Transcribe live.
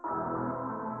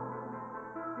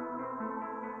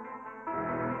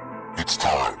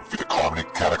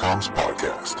Comic Catacombs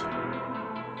Podcast.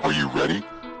 Are you ready?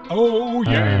 Oh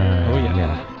yeah! Oh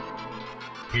yeah.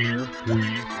 Here we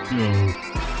go.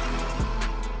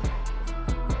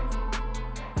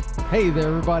 Hey there,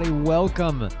 everybody.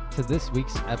 Welcome to this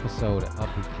week's episode of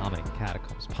the Comic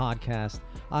Catacombs Podcast.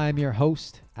 I'm your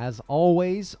host, as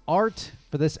always, Art,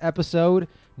 for this episode,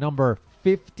 number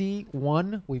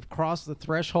 51. We've crossed the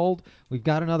threshold. We've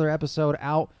got another episode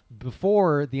out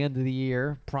before the end of the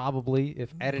year, probably,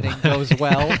 if editing goes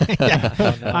well.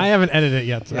 I haven't edited it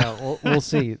yet. So. Yeah, we'll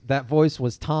see. That voice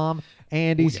was Tom.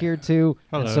 Andy's here, too,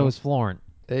 and so Hello. is Florent.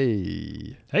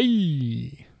 Hey.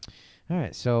 Hey! All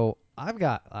right, so I'm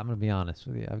going to be honest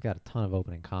with you. I've got a ton of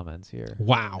opening comments here.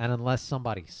 Wow. And unless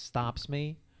somebody stops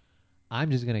me,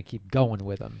 I'm just going to keep going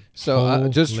with them. So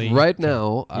just Holy right cow.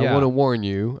 now, I Yeah. want to warn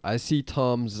you. I see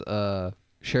Tom's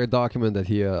shared document that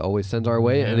he always sends our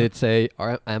way, and Yeah. it's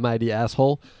am I the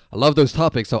asshole? I love those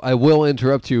topics, so I will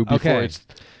interrupt you before Okay. it's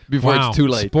too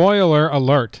late. Spoiler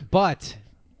alert. But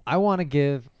I want to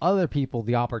give other people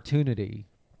the opportunity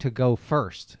to go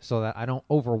first so that I don't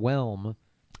overwhelm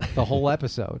the whole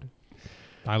episode.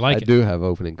 I I like it. do have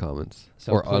opening comments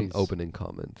So or please. unopening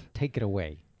comment. Take it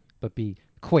away, but be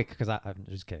quick because I'm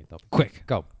just kidding. Though. Quick.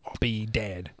 Go. I'll be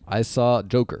dead. I saw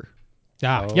Joker.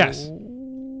 Ah, yes.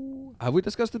 Have we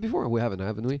discussed it before? We haven't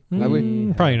we? Have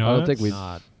we? Probably I not. don't think we.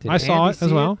 Did I saw Andy it as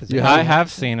see well. Does You anybody I have-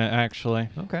 have seen it actually.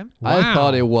 Okay. I Wow.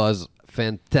 thought it was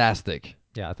fantastic.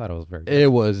 Yeah, I thought it was very good. It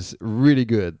was really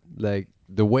good. Like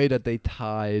the way that they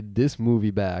tied this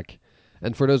movie back.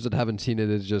 And for those that haven't seen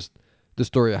it, it's just the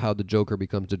story of how the Joker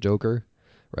becomes the Joker,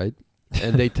 right?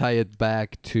 And they tie it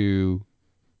back to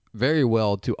very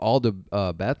well to all the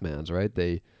Batmans, right?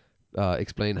 They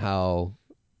explain how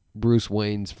Bruce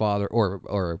Wayne's father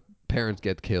or parents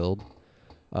get killed.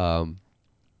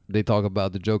 They talk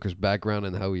about the Joker's background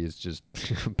and how he is just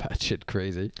batshit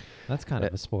crazy. That's kind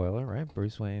of a spoiler, right?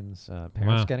 Bruce Wayne's parents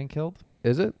Wow. getting killed.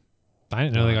 Is it? I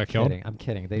didn't know they I'm got killed. kidding. I'm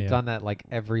kidding. They've Yeah. done that like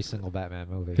every single Batman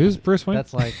movie. Who's Bruce Wayne?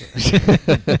 That's like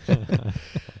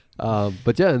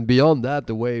But yeah, and beyond that,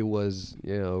 the way it was,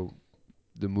 the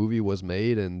movie was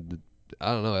made, and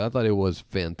I don't know, I thought it was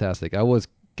fantastic. I was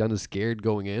kind of scared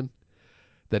going in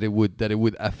that it would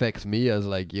affect me as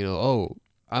like, oh,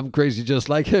 I'm crazy just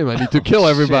like him. I need to kill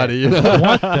everybody. You know?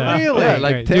 What the? Really? Yeah,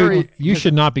 like Okay, Terry. dude, you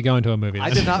should not be going to a movie. I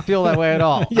did not feel that way at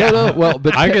all. No, well,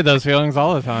 but I get those feelings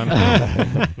all the time.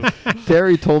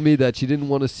 Terry told me that she didn't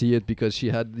want to see it because she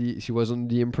was under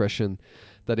the impression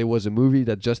that it was a movie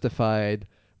that justified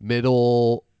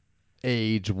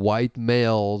middle-aged white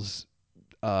males'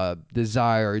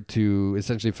 desire to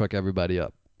essentially fuck everybody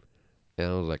up. And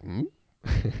I was like,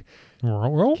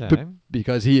 Okay.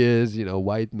 because he is,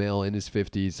 white male in his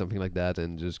 50s, something like that,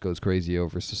 and just goes crazy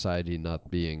over society not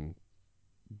being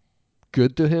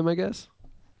good to him, I guess.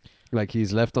 Like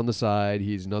he's left on the side.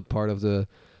 He's not part of the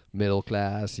middle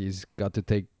class. He's got to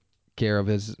take care of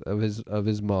his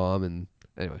mom. And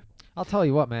anyway, I'll tell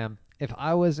you what, man. If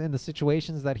I was in the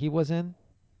situations that he was in,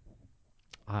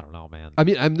 I don't know, man. I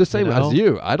mean, I'm the same know? as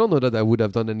you. I don't know that I would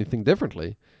have done anything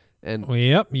differently. And Well,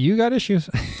 yep, you got issues.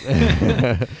 First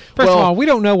Well- of all, we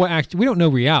don't know we don't know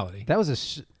reality. That was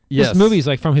a yes, This movie's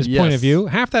like from his point Yes. of view.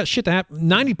 Half that shit that happened,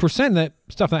 90% of that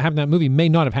stuff that happened in that movie may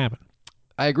not have happened.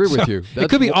 I agree with So, you. It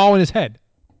could be all in his head.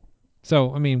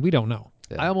 So, I mean, we don't know.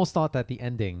 Yeah. I almost thought that the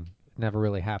ending never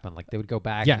really happened. Like they would go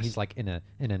back Yes. and he's like in a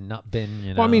nut bin,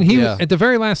 you know. Well, I mean, he Yeah. was, at the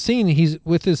very last scene, he's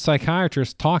with his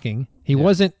psychiatrist talking. He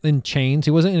wasn't in chains.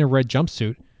 He wasn't in a red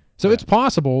jumpsuit. So it's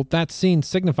possible that scene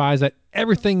signifies that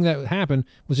everything that happened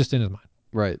was just in his mind.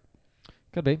 right.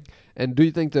 Could be. And do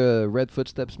you think the red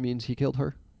footsteps means he killed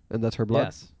her, and that's her blood?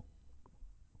 Yes.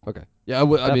 Okay. Yeah, I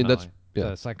mean that's Definitely. yeah.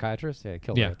 The psychiatrist, yeah,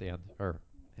 killed Yeah. her at the end, or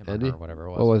him Andy? or her, whatever it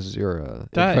was. What was your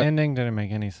That impre- ending didn't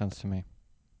make any sense to me.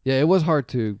 Yeah, it was hard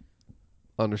to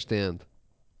understand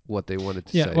what they wanted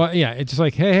to Yeah. say. Well, yeah. It's just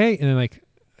like, hey, and then like,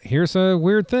 here's a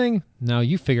weird thing. Now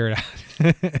you figure it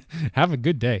out. Have a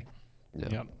good day. Yeah.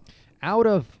 Yep. Out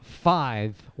of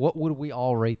 5, what would we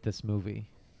all rate this movie?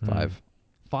 5.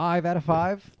 5 out of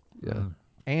 5. Yeah.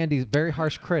 Andy's very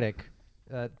harsh critic.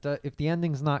 If the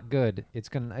ending's not good, it's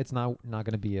not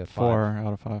gonna be a 5. 4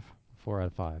 out of 5. 4 out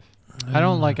of 5. I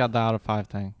don't like the out of 5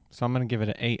 thing, so I'm gonna give it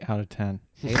an 8 out of 10.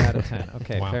 8 out of 10.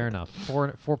 Okay, Wow. fair enough.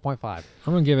 4.5.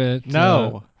 I'm gonna give it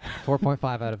No.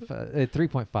 4.5 out of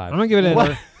 3.5. I'm gonna give it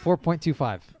a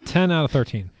 4.25. 10 out of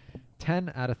 13.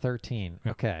 10 out of 13.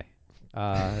 Yeah. Okay.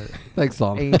 Thanks,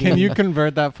 Tom. 80, Can you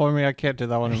convert that for me? I can't do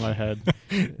that one in my head.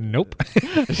 Nope.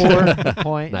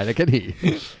 4.21. Neither can he.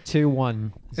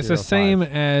 It's the same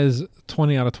as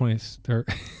 20 out of 20. Or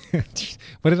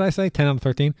what did I say? 10 out of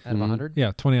 13? out of 100.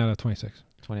 Yeah, 20 out of 26.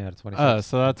 20 out of 26. Oh,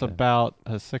 so that's Okay. about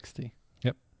a 60.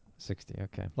 60.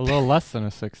 Okay. A little less than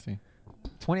a 60.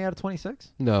 20 out of 26.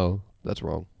 No, that's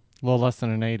wrong. A little less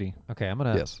than an 80. Okay, I'm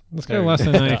gonna. Yes. Let's There go you less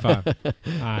go. than 95.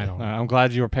 I don't know. I'm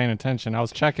glad you were paying attention. I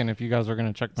was checking if you guys were going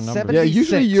to check my numbers. 70. Yeah, usually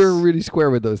 76. you're really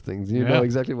square with those things. You know Yeah.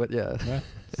 exactly what. Yeah.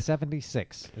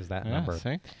 76 is that Yeah, number. see?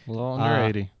 A little under Uh,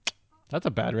 80. That's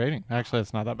a bad rating. Actually,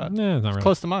 it's not that bad. No, not It's really.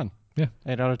 close to mine. Yeah.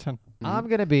 8 out of 10. I'm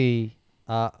gonna be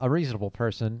a reasonable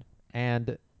person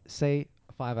and say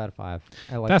 5 out of 5.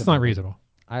 I like That's the not movie. reasonable.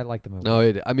 I like the movie. No,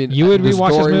 I mean, You would the rewatch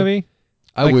this story, movie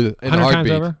I like would in a 100 times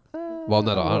heartbeat. over? Well,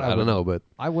 not. I I don't wouldn't. know, but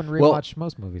I wouldn't Well, rewatch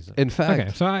most movies. in fact,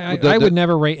 Okay, so I the- would the-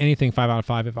 never rate anything 5 out of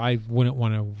 5 if I wouldn't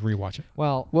want to rewatch it.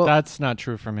 Well, well, That's not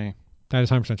true for me. That is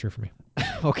 100% true for me.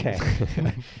 okay.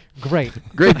 Great.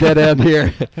 great dead end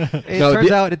here. It No, turns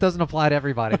the- out it doesn't apply to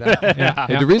everybody. Though. Yeah,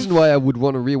 And the reason why I would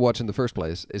want to rewatch in the first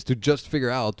place is to just figure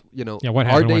out, Yeah, what are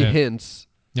happened, they what didn't. hints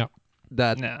Yeah.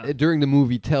 that No. during the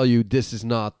movie tell you this is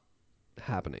not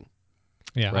happening?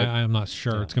 Yeah, Right. I'm not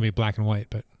sure Yeah. it's gonna be black and white,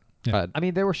 but Yeah. I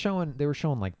mean, they were showing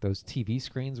like those TV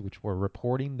screens which were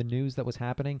reporting the news that was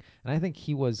happening, and I think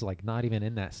he was like not even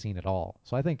in that scene at all.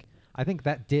 So I think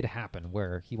that did happen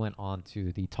where he went on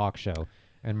to the talk show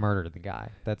and murdered the guy.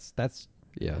 That's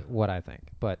Yeah. what I think.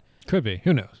 But could be.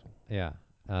 Who knows? yeah,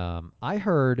 I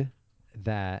heard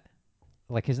that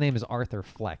like his name is Arthur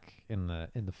Fleck in the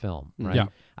film, right? Yeah.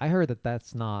 I heard that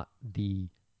that's not the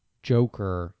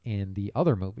Joker in the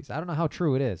other movies. I don't know how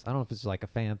true it is. I don't know if it's like a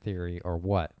fan theory or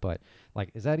what, but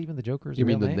like, is that even the Joker's You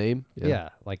real mean the name? name? Yeah,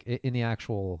 like in the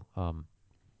actual,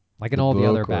 like in The all the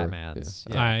other book or- Batmans.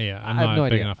 I'm I have not no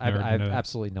big idea. enough I have, nerd I to have know that.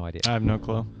 absolutely no idea. I have no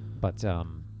clue. But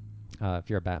if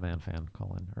you're a Batman fan,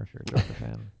 call in, or if you're a Joker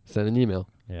fan, Send an email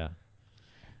yeah,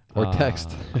 or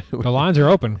text. The lines are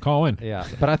open. Call in. yeah.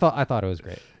 But I thought it was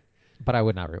great, but I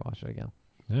would not rewatch it again.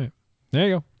 All right. There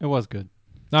you go. It was good.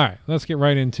 All right, let's get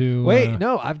right into. Wait,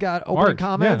 no, I've got opening Art. Yeah,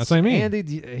 comments. that's what I mean.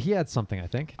 Andy, he had something, I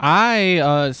think.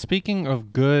 Speaking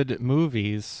of good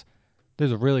movies,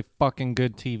 there's a really fucking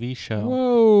good TV show.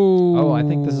 Whoa. Oh, I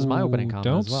think this is my opening comment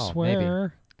Don't as well, maybe.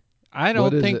 swear. I What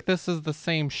don't is think it? this is the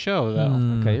same show, though.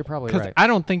 Hmm. Okay, you're probably Because right. I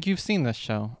don't think you've seen this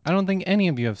show. I don't think any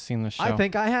of you have seen this show. I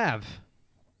think I have.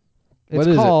 What It's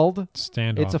is it? called.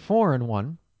 Stand It's a foreign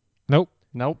one. Nope.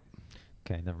 Nope.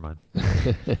 Okay, never mind.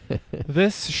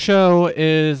 This show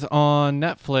is on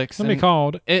Netflix. Somebody and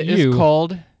called It is you.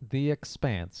 called The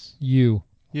Expanse. You.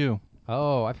 You.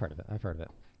 Oh, I've heard of it.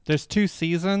 There's 2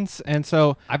 seasons, and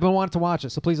so I've been wanting to watch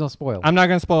it, so please don't spoil. I'm not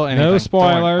going to spoil anything. No Don't worry.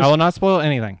 spoilers. I will not spoil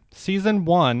anything. Season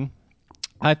 1,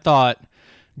 I thought,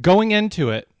 going into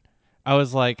it, I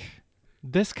was like,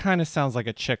 this kind of sounds like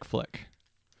a chick flick.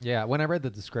 Yeah, when I read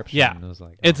the description, Yeah. I was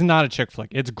like, It's not a chick flick.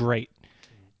 It's great.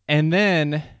 And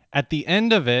then at the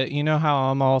end of it, you know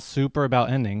how I'm all super about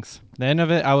endings. The end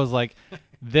of it, I was like,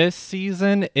 this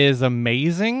season is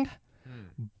amazing,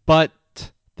 but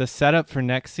the setup for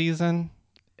next season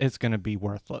is going to be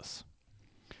worthless.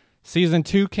 Season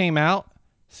 2 came out.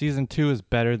 Season 2 is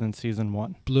better than season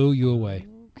 1. Blew you away.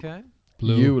 okay.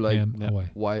 Blew You, like- him Yep.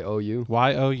 away. YOU.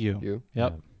 YOU. You.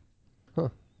 Yep.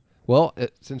 Well,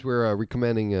 since we're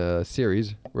recommending a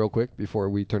series, real quick before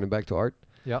we turn it back to Art.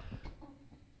 Yep.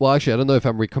 Well, actually, I don't know if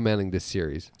I'm recommending this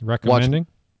series. Recommending?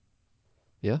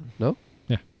 Yeah? No?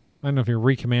 I don't know if you're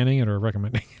recommending it or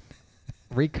recommending.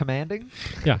 Recommanding?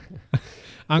 Yeah.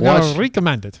 I'm Watch- going to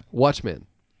recommend it. Watchmen.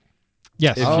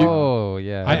 Yes. If you- Oh,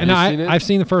 yeah. I, Have no, you I, seen it? I've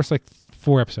seen the first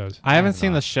 4 episodes. I haven't have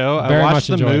seen not. the show. Very I much watched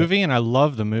the enjoyed it. movie, and I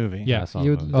love the movie. Yeah. I saw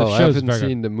You, the movie. the I show's haven't very good.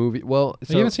 seen the movie. Well,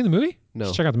 So you haven't seen the movie? No.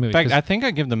 Just check out the movie. In fact, 'cause I think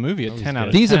I give the movie a That was 10 out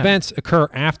of good. 10. these events occur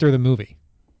after the movie.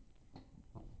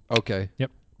 Okay.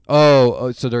 Yep.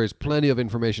 Oh, so there is plenty of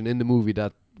information in the movie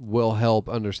that will help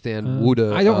understand who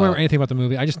the. I don't remember anything about the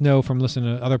movie. I just know from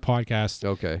listening to other podcasts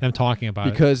Okay. them talking about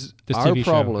it. Because This our TV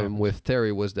show problem happens. with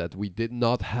Terry was that we did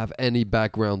not have any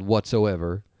background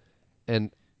whatsoever, and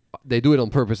they do it on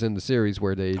purpose in the series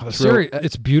where they. Oh, the series,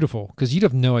 it's beautiful because you'd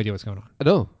have no idea what's going on.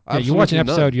 No, Yeah, you watch an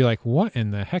absolutely episode, not. you're like, what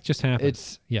in the heck just happened?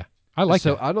 It's I like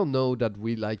so that. I don't know that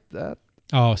we like that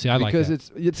Oh, see, I like because that.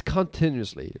 it's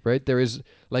continuously right. There is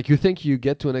like you think you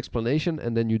get to an explanation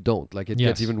and then you don't. Like it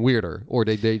gets Yes. even weirder, or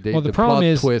they Well, the the problem plot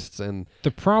is- twists and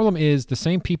The problem is the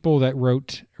same people that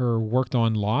wrote or worked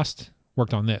on Lost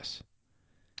worked on this.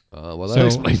 well So that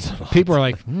explains a lot. people are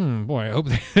like, boy, I hope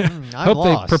they, I'm hope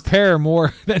lost. they prepare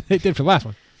more than they did for the last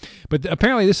one. But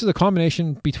apparently, this is a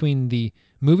combination between the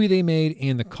movie they made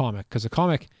and the comic, because the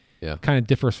comic Yeah. kind of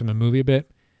differs from the movie a bit.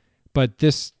 But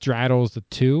this straddles the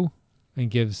two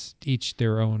and gives each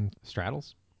their own.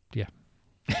 Straddles? Yeah,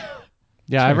 I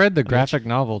Sorry. read the graphic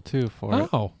novel, too, for it.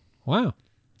 Oh, wow!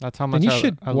 That's how Then much you I,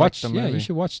 should I watch. like the Yeah, movie. you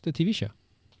should watch the TV show.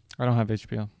 I don't have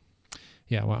HBO.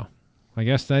 Yeah, well, I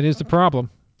guess that is the problem.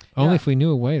 Only Yeah. if we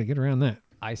knew a way to get around that.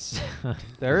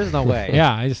 There is no way.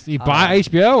 Yeah, you buy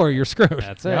HBO or you're screwed.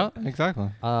 That's it. Yeah, exactly.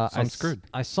 So I'm screwed.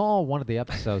 I saw one of the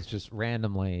episodes just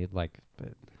randomly, Not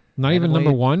even randomly-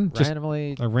 number one, just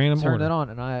randomly a random turned order. it on,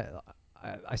 and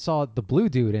I saw the blue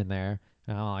dude in there,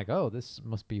 and I'm like, oh, this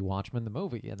must be Watchmen the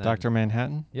movie. And then, Dr.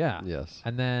 Manhattan. Yeah. Yes.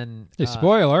 And then Hey,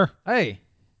 spoiler. hey,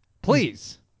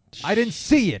 please, I didn't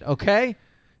see it. Okay,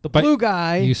 the But blue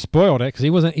guy. You spoiled it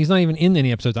because he's not even in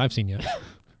any episodes I've seen yet.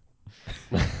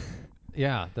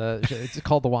 Yeah, it's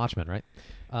called The Watchmen, right?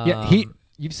 Yeah,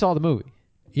 You saw the movie.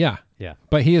 Yeah, Yeah.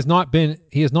 but he has not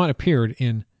appeared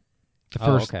in the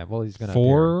first okay. Well, he's gonna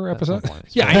 4 appear at some episodes.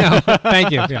 point. Yeah, I know.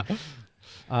 Thank you. Yeah.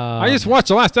 I just watched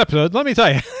the last episode. Let me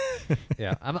tell you.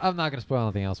 Yeah, I'm not gonna spoil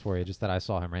anything else for you. Just that I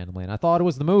saw him randomly, and I thought it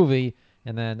was the movie,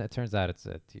 and then it turns out it's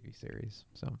a TV series.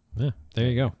 So, Yeah, there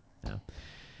you go.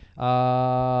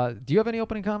 do you have any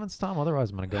opening comments, Tom?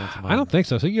 Otherwise, I'm gonna go into mine. I don't think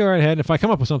so. So you go right ahead. If I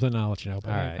come up with something, I'll let you know.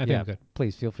 But All I right. think Yeah. I'm good.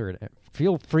 Please feel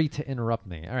free to interrupt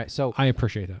me. All right. So, I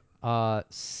appreciate that.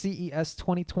 CES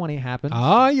 2020 happened.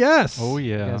 Ah, yes. Oh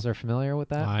You yeah. guys are familiar with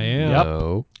that? I am.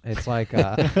 No. It's like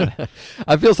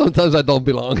I feel sometimes I don't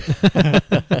belong.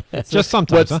 Just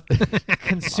sometimes. Huh?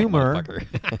 consumer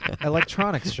Motherfucker.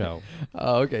 electronics show.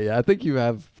 Oh, okay. Yeah, I think you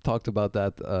have talked about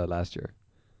that last year.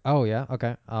 Oh yeah,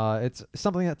 okay. It's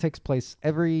something that takes place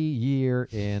every year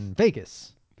in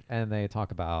Vegas, and they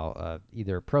talk about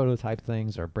either prototype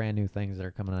things or brand new things that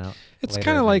are coming out. It's later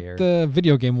kind of in like year. the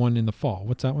video game one in the fall.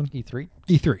 What's that one? E3.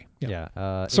 E3.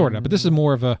 Yeah, Sort of. But this is in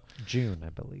more of a. June, I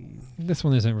believe. This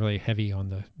one isn't really heavy on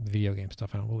the video game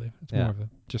stuff. I don't believe it's Yeah. more of a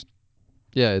just.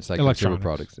 Yeah, it's like consumer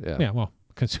Electronics. products. Yeah. Yeah. Well,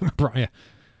 consumer. Yeah.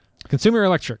 Consumer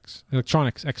Electronics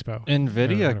Expo.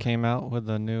 Nvidia whatever. came out with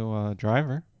a new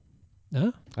driver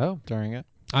Huh? Oh, during it.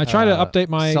 I try to update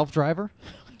my self-driver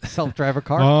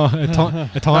car.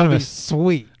 autonomous That'd be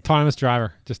sweet. autonomous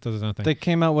driver. Just does its own thing. They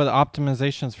came out with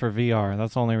optimizations for VR.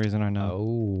 That's the only reason I know.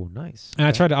 Oh, nice. And I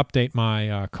Okay. tried to update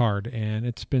my card, and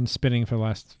it's been spinning for the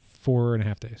last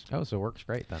 4.5 days. Oh, so it works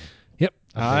great then. Yep.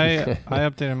 I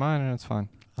updated mine and it's fine.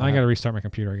 I got to restart my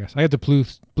computer, I guess. I had the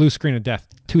blue screen of death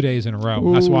 2 days in a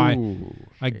row. That's why Ooh.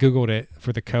 I Googled it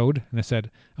for the code, and it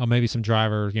said, oh, maybe some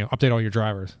drivers, update all your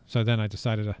drivers. So then I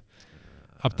decided to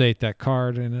update that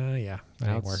card, and yeah, that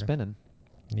Now ain't it's working. spinning.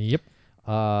 Yep.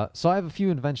 So I have a few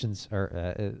inventions or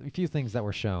a few things that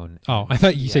were shown. Oh, in I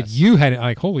thought you said CES. you had it.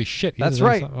 Like, holy shit. That's this is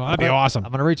right. awesome. Well, that'd be awesome.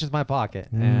 I'm gonna reach into my pocket.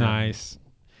 and- Nice.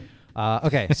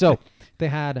 Okay, so they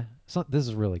had this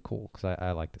is really cool because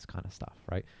I like this kind of stuff,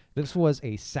 right? This was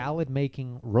a salad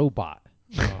making robot.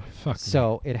 Oh, fuck.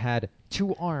 So it had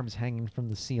 2 arms hanging from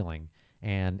the ceiling,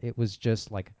 and it was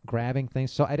just like grabbing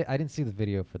things. So I didn't see the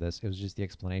video for this. It was just the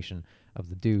explanation of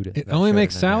the dude. It that only showed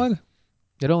makes him in there. salad?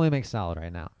 It only makes salad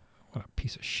right now. What a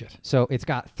piece of shit. So it's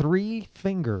got 3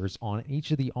 fingers on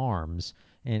each of the arms,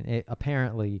 and it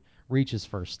apparently reaches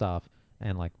for stuff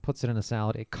and like puts it in a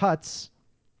salad. It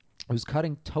was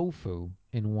cutting tofu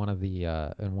in one of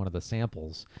the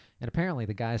samples, and apparently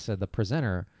the guy said the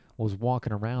presenter was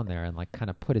walking around there and like kind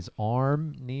of put his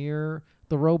arm near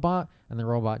the robot, and the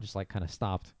robot just like kind of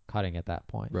stopped cutting at that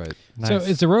point. Right. So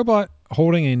is the robot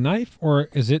holding a knife, or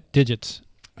is it digits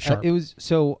sharp? It was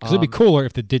so. Because it'd be cooler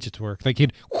if the digits work. Like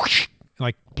he'd whoosh,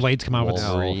 like blades come out with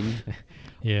Wolverine.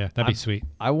 Yeah, that'd be sweet.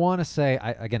 I want to say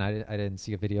I didn't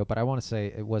see a video, but I want to say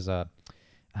it was a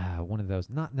one of those,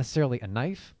 not necessarily a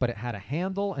knife, but it had a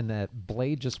handle and that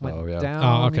blade just went Oh, yeah. down. Oh,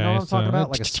 You know okay, what I'm talking so- about?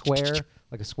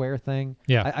 Like a square thing.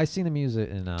 Yeah. I seen them use it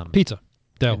in Pizza.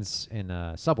 Dough.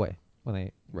 in Subway when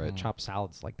they Right. chop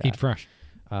salads like that. Eat fresh.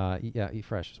 Eat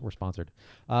fresh. We're sponsored.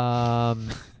 They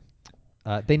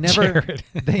never. Jared.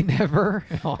 They never.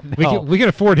 Oh no. We can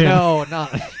afford him. No,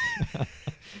 not.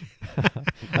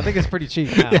 I think it's pretty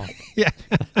cheap now. Yeah.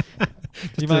 You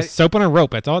Just a might soap on a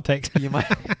rope. That's all it takes. you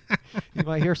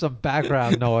might hear some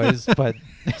background noise, but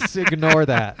just ignore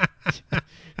that.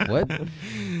 What?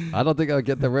 I don't think I'll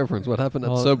get the reference. What happened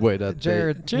at Well, Subway that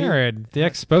day? Jared, the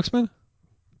ex-spokesman?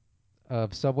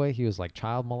 Of Subway, he was like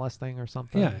child molesting or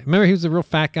something. Yeah. Remember, he was a real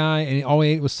fat guy, and all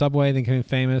he ate was Subway, then became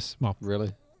famous. Well,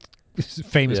 Really?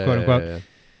 famous, Yeah, quote, yeah, unquote. yeah,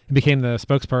 He became the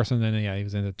spokesperson, then, yeah, he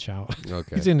was into child.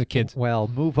 Okay. He's into kids. Well,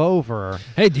 move over,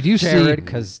 Hey, did you Jared, see...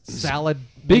 because salad.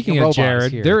 Speaking making of robots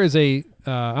Jared, here. there is a...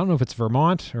 I don't know if it's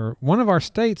Vermont or one of our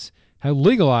states have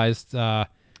legalized...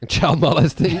 Child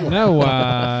molesting? no,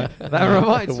 That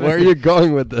reminds me. Where are you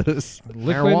going with this? liquid,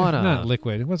 Marijuana. not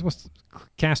liquid. What's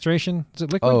castration? Is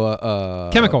it liquid? Oh,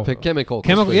 Chemical. Chemical.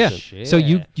 Chemical, yeah. castration. So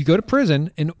you Shit. go to prison,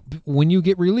 and when you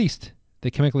get released, they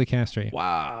chemically castrate you.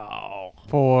 Wow.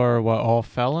 For what, all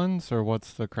felons, or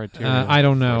what's the criteria? I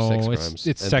don't For know. sex It's crimes.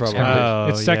 it's And sex probably-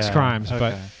 crimes. It's sex yeah. crimes, but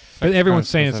Okay. but everyone's crimes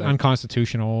saying it's specific.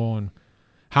 unconstitutional and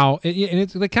how and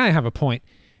it's, they kind of have a point.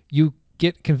 You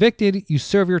get convicted, you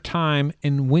serve your time,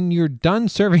 and when you're done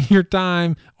serving your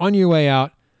time on your way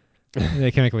out,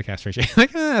 they chemically castrate you.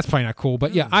 Like that's probably not cool,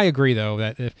 but yeah, I agree though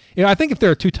that if I think if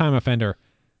they're a 2-time offender,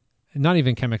 not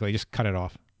even chemically, just cut it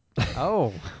off.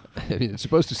 Oh, I mean, it's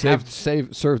supposed to serve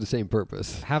the same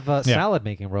purpose. have a salad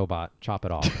making robot chop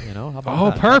it off. You know? How about Oh,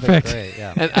 that? That'd be perfect. Great.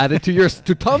 Yeah. And add it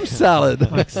to Tom's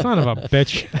salad. Like son of a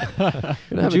bitch.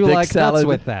 Would you like nuts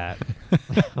with that?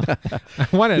 I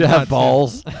wanted You have nuts,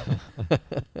 balls.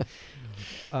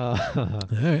 Uh, yeah. All right,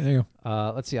 there you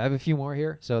go. let's see. I have a few more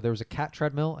here. So there was a cat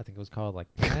treadmill. I think it was called like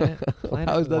Planet.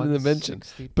 How is that an invention?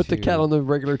 Put the cat on the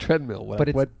regular treadmill. But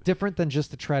it's different than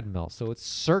just a treadmill. So it's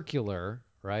circular,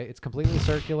 right? It's completely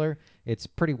circular. It's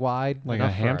pretty wide, Like a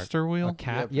enough for hamster wheel? A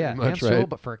cat, Yeah, yeah, pretty much, hamster wheel, right.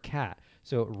 but for a cat.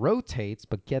 So it rotates.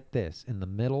 But get this: in the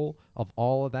middle of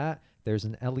all of that, there's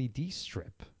an LED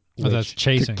strip. Oh, that's to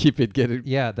chasing. keep it, get it.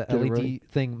 Yeah, the Get it LED running.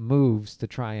 thing moves to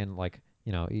try and like.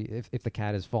 You know, if the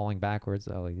cat is falling backwards,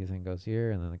 the LED thing goes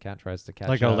here, and then the cat tries to catch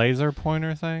Like up. a laser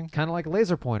pointer thing? Kind of like a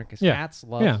laser pointer, because Yeah. cats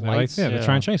love Yeah, they're lights they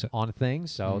try and chase it. on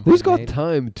things. So Who's they got made-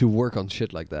 time to work on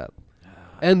shit like that?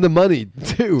 And the money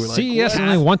too. Like, CES is what?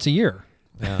 only once a year.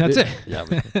 Yeah. That's it. Yeah,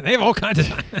 but They have all kinds of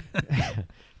time.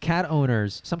 Cat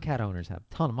owners, some cat owners have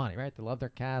a ton of money, right? They love their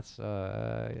cats.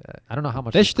 I don't know how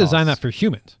much They this should design that costs. for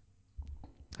humans.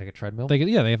 like a treadmill. They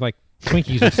have like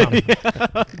Twinkies or something.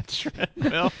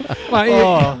 Treadmill.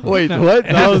 Well, Oh, wait, No, what?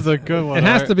 it that was a good one. it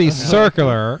has Art. to be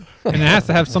circular, and it has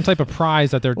to have some type of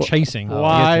prize that they're chasing. to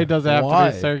Why get to. does it have Why?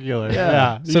 to be circular?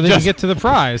 Yeah. So they can get to the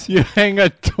prize. You hang a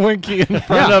Twinkie in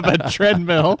front Yeah. of a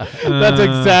treadmill. That's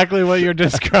exactly what you're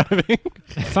describing.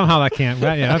 Somehow that can't.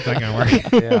 That's not gonna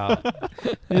work. yeah,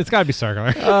 It's got to be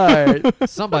circular. All right.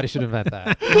 somebody should invent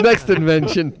that. Next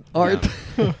invention, art.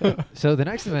 So the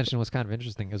next invention was kind of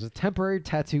interesting. It was a temporary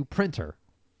tattoo printer.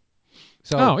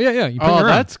 So Oh yeah. You print Oh, your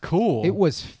own. that's cool. it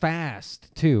was fast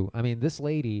too. I mean, this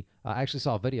lady. I actually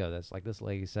saw a video of this. Like this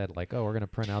lady said, like, "Oh, we're gonna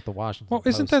print out the Washington." Well,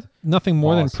 isn't Post. that nothing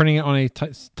more than Boss. printing it on a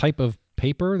type of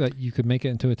paper that you could make it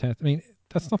into a tattoo? I mean,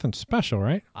 that's nothing special,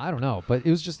 right? I don't know, but it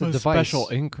was just a With device. special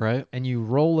ink, right? And you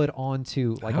roll it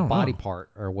onto like I a don't body know. part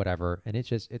or whatever, and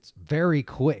it's very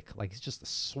quick. Like it's just a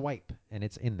swipe, and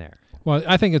it's in there. Well,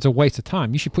 I think it's a waste of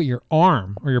time. You should put your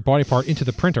arm or your body part into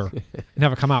the printer and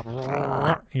have it come out,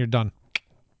 and you're done.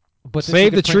 But this you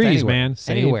Save could the print trees, anywhere. man.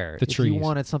 Save Anywhere. the If trees. you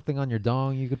wanted something on your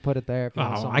dong, you could put it there. If you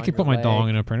wanted Oh, something I on could your put my leg. dong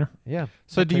in a printer. Yeah.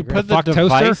 So do you That'd put be the Fuck toaster?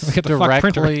 device Look at the fuck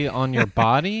printer. directly on your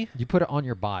body? great. You put it on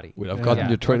your body. Would have Yeah. gotten Yeah.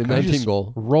 your 2019 just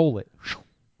goal. Roll it.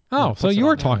 Oh, puts so it you on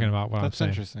were there. talking about what That's I'm saying.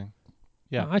 interesting.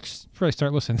 Yeah. I just really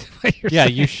start listening to what you're Yeah,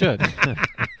 saying. you should.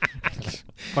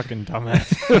 Fucking dumbass.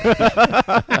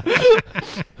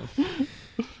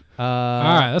 All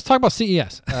right, let's talk about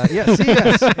CES. Yeah,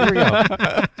 CES. Here we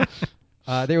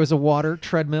go. There was a water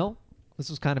treadmill. This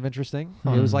was kind of interesting.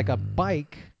 It was like a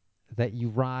bike that you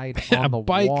ride on a the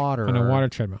bike water. on a water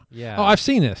treadmill. Yeah. Oh, I've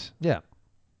seen this. Yeah.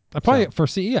 I probably So- for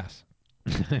CES.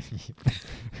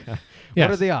 What Yes.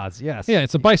 are the odds? Yes. Yeah,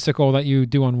 it's a bicycle that you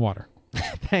do on water.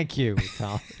 Thank you,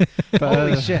 Tom.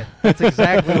 Holy shit. That's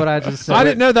exactly what I just said. I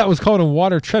didn't know that was called a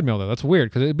water treadmill though. That's weird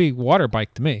because it'd be water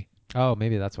bike to me. Oh,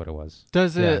 maybe that's what it was.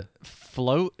 Does Yeah. it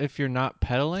float if you're not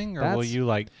pedaling, or will That's- you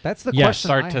like That's the Yes. question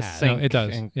start I to had. sink? No, it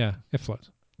does. and- Yeah, it floats.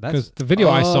 That's Because the video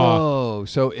I saw, Oh,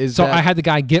 so is so that I had the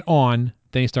guy get on,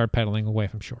 then he started pedaling away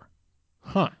from shore.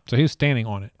 Huh. So he was standing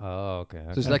on it. Oh, okay. so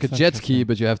it's okay. like a That's jet ski, interesting.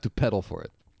 but you have to pedal for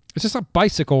it. It's just a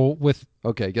bicycle with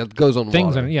Okay, that goes on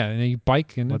things water. on it. Yeah, and you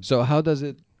bike and it's, So how does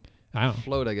it I don't know.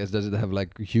 float? I guess does it have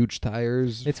like huge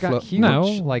tires? It's got huge, No.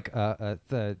 like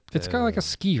the It's got like a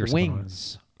ski or something on it.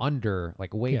 wings under,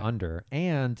 like way Yeah. under,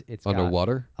 and it's got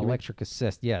underwater. you mean? electric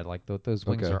assist. Yeah, like those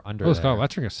wings Okay. are under. Oh, it's got there.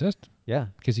 electric assist Yeah,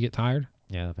 because you get tired.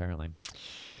 yeah, apparently.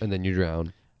 and then you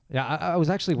drown. Yeah, I was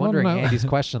actually Well, wondering no. Andy's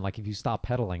question, like if you stop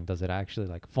pedaling, does it actually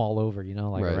like fall over? You know,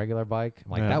 like Right. a regular bike.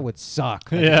 I'm like Yeah. that would suck.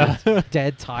 Like, Yeah. if you're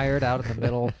dead tired out in the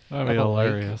middle. That'd be of a lake.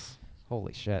 hilarious.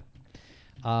 Holy shit.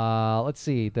 Let's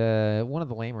see. The one of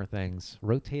the lamer things,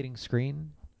 rotating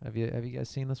screen. Have you guys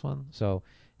seen this one? So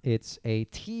it's a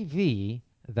TV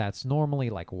that's normally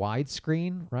like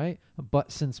widescreen, right?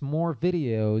 But since more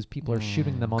videos, people are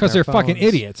shooting them on Because their they're fucking phones.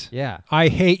 idiots. Yeah. I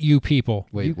hate you people.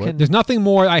 Wait, You what? can- There's nothing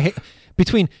more I hate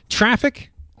between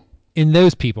traffic and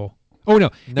those people. Oh no,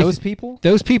 Those If- people?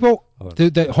 those people Oh.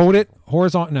 that hold it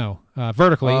horizontal,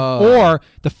 vertically, Oh. or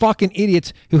the fucking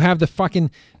idiots who have the fucking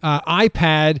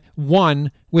iPad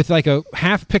 1 with like a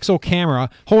half pixel camera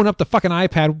holding up the fucking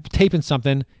iPad taping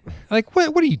something. Like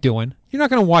what are you doing? You're not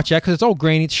going to watch that because it's all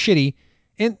grainy, it's shitty,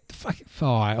 and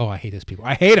I hate those people.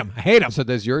 I hate them. So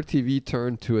does your TV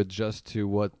turn to adjust to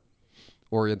what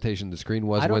orientation the screen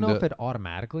was? I don't when know if it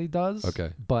automatically does.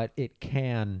 Okay. But it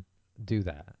can do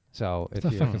that. So What if the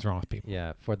you fuck is wrong with people?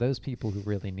 yeah, for those people who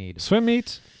really need Swim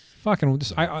meets, fucking.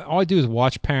 All I do is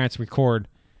watch parents record.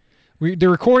 They're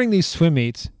recording these swim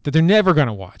meets that they're never going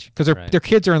to watch because Right. their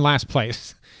kids are in last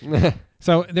place.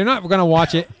 So they're not going to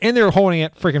watch it, and they're holding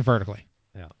it freaking vertically.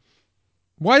 yeah.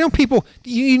 Why don't people?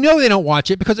 You know they don't watch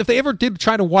it because if they ever did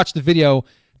try to watch the video,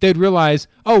 they'd realize,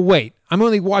 oh wait, I'm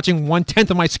only watching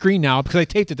 1/10 of my screen now because I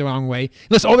taped it the wrong way.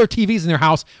 Unless all their TVs in their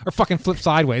house are fucking flipped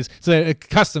sideways, so it's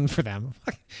custom for them.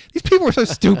 These people are so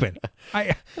stupid.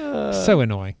 So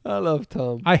annoying. I love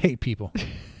Tom. I hate people.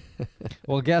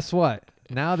 Well, guess what?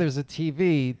 Now there's a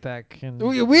TV that can.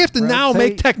 We have to now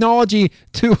make rotate. technology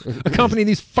to accompany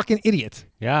these fucking idiots.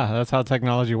 Yeah, that's how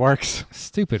technology works.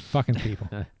 Stupid fucking people.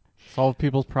 Solve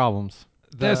people's problems.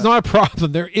 That's not a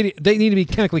problem. They're idiot. They need to be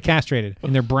chemically castrated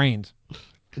in their brains.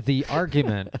 The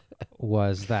argument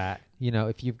was that,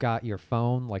 if you've got your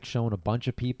phone like showing a bunch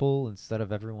of people instead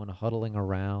of everyone huddling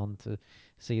around to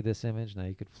see this image, now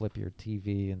you could flip your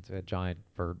TV into a giant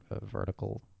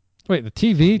vertical. Wait, the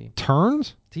TV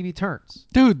turns? TV turns.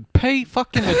 Dude, pay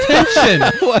fucking attention.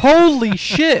 Holy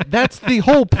shit. That's the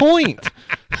whole point.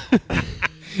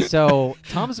 So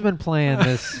Tom's been playing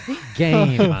this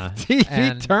game. TV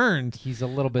and turns He's a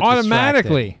little bit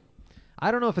automatically. distracted.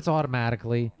 I don't know if it's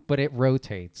automatically, but it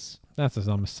rotates. That's the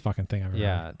dumbest fucking thing I've ever heard.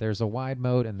 Yeah, there's a wide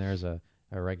mode and there's a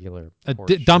regular A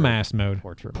portrait- dumbass mode.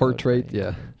 portrait Portrait, mode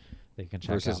yeah. that you can check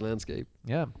Versus out. landscape.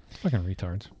 Yeah. Fucking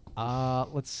retards.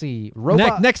 Let's see.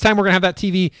 Robot. Next time we're gonna have that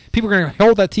TV. People are gonna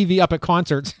hold that TV up at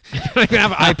concerts. They're gonna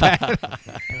have an iPad.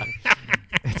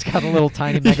 It's got a little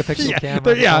tiny megapixel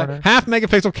camera. In the corner. half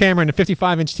megapixel camera and a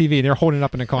 55-inch TV. And they're holding it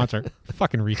up in a concert.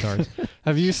 Fucking retards.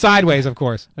 Have you Sideways, of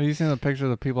course. Have you seen the picture of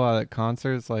the people out at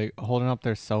concerts like holding up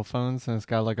their cell phones and it's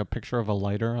got like a picture of a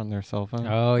lighter on their cell phone?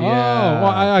 Oh Oh, yeah. well,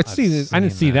 I I've see this. I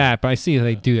didn't see seen that, but I see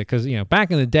they do it because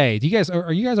back in the day. Do you guys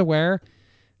are you guys aware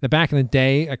that back in the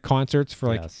day at concerts for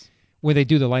like Yes. where they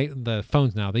do the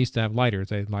phones now, they used to have lighters.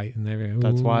 They light and everything.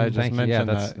 That's why I Ooh. just Thank you. Yeah, mentioned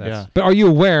that's- that. that's- Yeah. But are you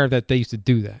aware that they used to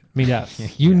do that? I mean,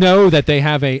 Yes. you know that they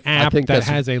have a app think that that's-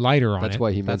 has a lighter on That's it.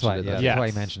 why he That's mentioned why. it. Yeah, Yes. that's why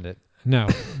he mentioned it. No.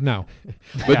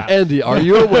 But Yeah. Andy, are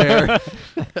you aware?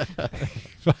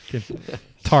 Fucking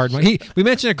tard. We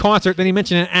mentioned a concert, then he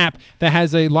mentioned an app that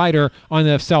has a lighter on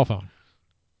the cell phone.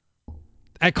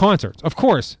 At concerts, of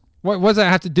course. What does that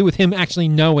have to do with him actually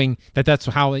knowing that that's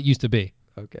how it used to be?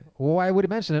 Okay. Well, why would he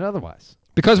mention it otherwise?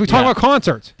 Because we talk Yeah. about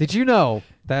concerts. Did you know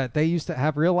that they used to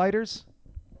have real lighters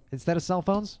instead of cell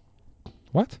phones?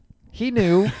 What? He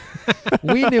knew.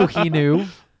 We knew he knew.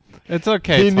 It's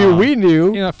okay. He knew Tom. we knew.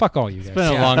 You know, fuck all you guys. It's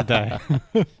been a long day.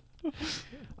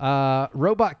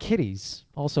 Robot kitties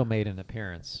also made an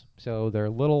appearance. So they're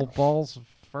little balls of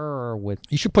fur with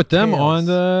You should put them Tails. on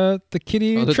the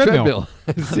kitty On the treadmill.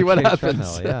 treadmill. See what kitty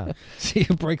happens. treadmill, yeah. See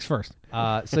who breaks first.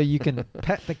 So you can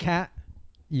pet the cat.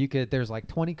 There's like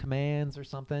 20 commands or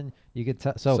something. You could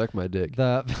so Suck my dick.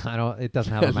 it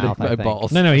doesn't have a Lick mouth. my I think.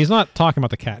 balls. No, he's not talking about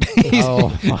the cat. he's, Oh,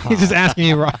 he's just asking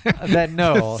you.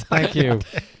 No, thank you.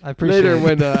 I appreciate Later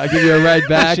when I give you a ride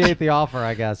back. appreciate the offer,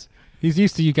 I guess. He's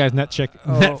used to you guys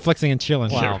Netflixing and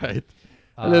chilling. Wow. Right.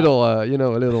 A little, a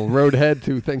little roadhead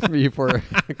to thank me for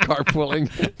carpooling.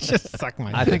 Just suck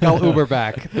my. I think I'll Uber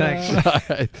back. Thanks. All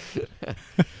right.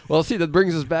 Well, see, that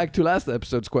brings us back to last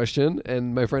episode's question.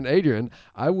 And my friend Adrian,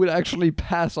 I would actually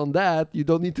pass on that. You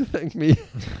don't need to thank me.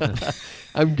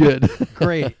 I'm good.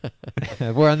 Great.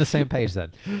 We're on the same page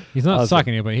then. He's not Awesome.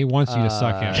 sucking you, but he wants you to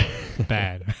suck him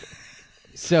bad.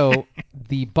 So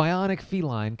the bionic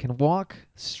feline can walk,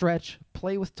 stretch,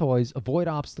 play with toys, avoid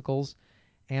obstacles,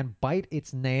 and bite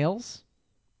its nails.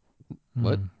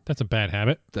 What? That's a bad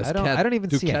habit. Does I cat- don't even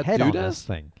do see a cat head do on that? this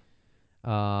thing.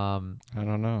 I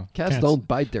don't know. Cats Cats. don't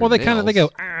bite their Well, they nails. kind of they go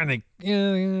and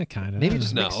they kind of Maybe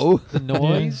just makes No. the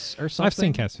noise or something. I've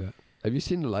seen cats do it. Have you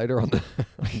seen the lighter on the,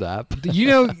 on the app? You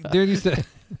know, there used to.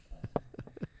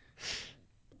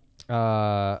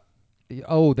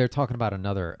 They're talking about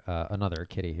another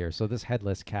kitty here. So this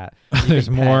headless cat. you There's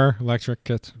can pet- more electric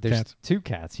cats. There's two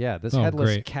cats. Yeah, this Oh, headless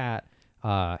great. cat.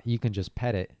 You can just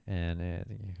pet it, and it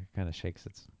kind of shakes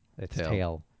its Tail.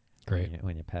 tail. Great.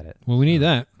 When you pet it. Well, we need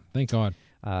that. Thank God.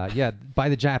 Yeah, by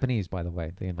the Japanese, by the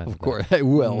way, they invented Of course. Hey,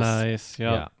 who else? Nice. That.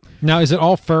 Yep. Yeah. Now, is it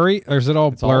all furry or is it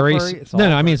all It's all blurry? furry? It's No,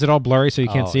 all I mean, is it all blurry so you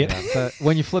can't Oh, see it? yeah.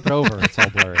 When you flip it over, it's all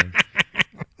blurry.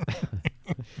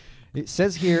 It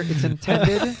says here it's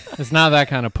intended. It's not that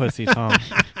kind of pussy, Tom.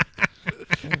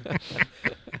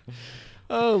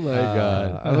 Oh my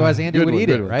god. Otherwise, Andy Good would one, eat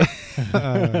good it, one.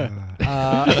 right?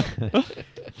 Uh,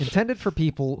 intended for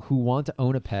people who want to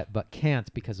own a pet but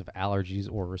can't because of allergies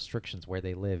or restrictions where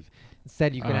they live.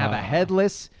 Instead, you can have a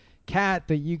headless cat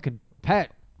that you can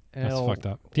pet. and That's it'll fucked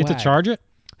up. Do you have to wag. charge it?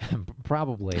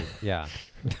 Probably, yeah.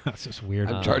 That's just weird.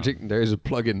 I'm charging. There's a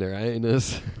plug in their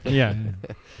anus. Yeah.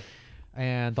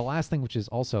 And the last thing, which is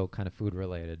also kind of food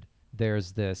related,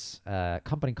 there's this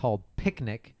company called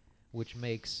Picnic, which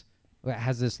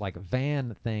has this like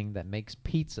van thing that makes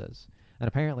pizzas. And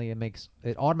apparently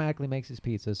it automatically makes its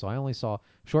pizzas. So I only saw a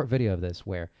short video of this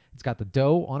where it's got the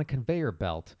dough on a conveyor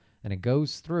belt and it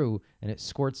goes through and it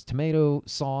squirts tomato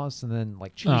sauce and then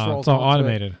like cheese rolls. It's all onto it.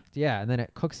 automated. Yeah, and then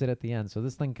it cooks it at the end. So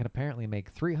this thing can apparently make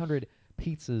 300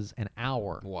 pizzas an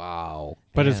hour. Wow.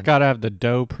 But it's And got to have the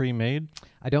dough pre-made.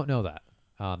 I don't know that.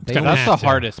 They gonna only- That's the have to.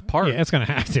 hardest part. Yeah, it's gonna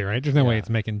have to, right? There's no way Yeah. it's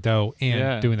making dough and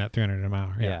Yeah. doing that 300 an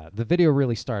hour. Yeah, the video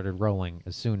really started rolling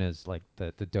as soon as like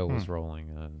the dough was rolling.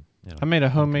 I made a on the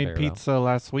homemade conveyor belt. pizza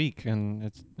last week, and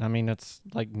it's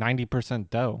like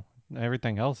 90% dough.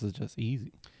 Everything else is just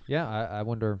easy. Yeah, I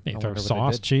wonder. You I throw wonder what they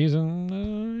sauce, did. cheese,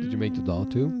 and Did you make the dough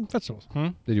too? vegetables.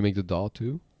 Did you make the dough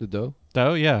too? The dough?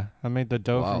 Dough, yeah. I made the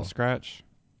dough Wow. from scratch.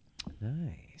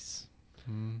 Nice.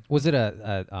 Mm. Was it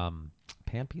a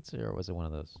pan pizza or was it one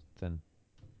of those thin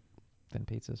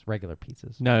pizzas, regular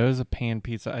pizzas? No, it was a pan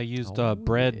pizza. I used Oh,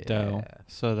 bread dough yeah.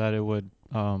 so that it would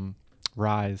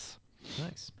rise,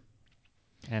 Nice.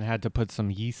 and had to put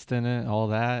some yeast in it, all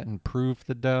that, and proof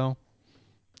the dough.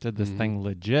 Did this Mhm. thing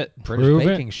legit. British Prove it?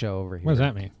 baking show over here. What does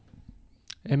that mean?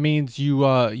 It means you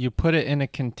put it in a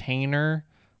container.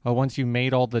 Once you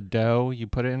made all the dough, you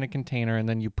put it in a container, and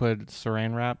then you put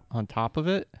saran wrap on top of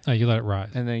it, Oh, you let it rise.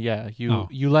 and then you Oh.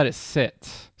 you let it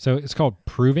sit. So it's called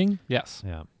proving. Yes.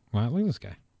 Yeah, Wow, look at this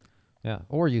guy. yeah.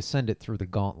 Or you send it through the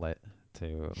gauntlet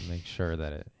to make sure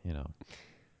that it, If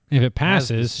it has the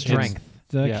passes, strength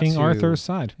it's the Yeah. King to- Arthur's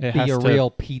side. It be has a to real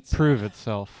pizza. prove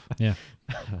itself Yeah.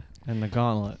 in the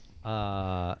gauntlet.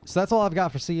 So that's all I've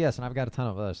got for CES, and I've got a ton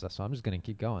of other stuff. So I'm just gonna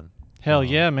keep going. Hell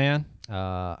yeah, man.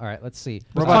 All right, let's see.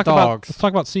 What Let's about talk dogs? Let's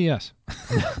talk about CS.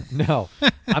 No,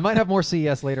 I might have more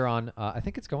CES later on. I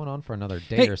think it's going on for another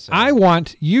day Hey, or so.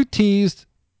 you teased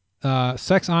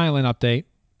Sex Island update.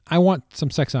 I want some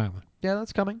Sex Island. Yeah,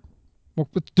 that's coming. Well,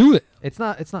 let's do it. It's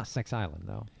not Sex Island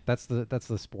though. That's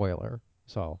the spoiler.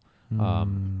 So,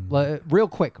 Hmm. real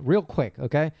quick,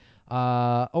 okay.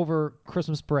 Over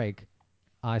Christmas break,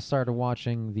 I started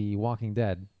watching The Walking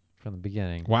Dead from the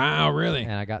beginning, Wow, really?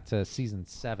 and I got to season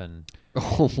 7.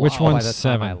 Oh, Which By one's the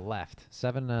time I 7? left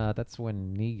 7, that's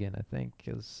when Negan, I think,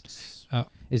 is Oh.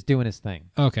 doing his thing.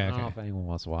 Okay, I don't know okay. if anyone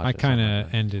wants to watch I it. kind something of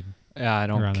like that. ended. Yeah, I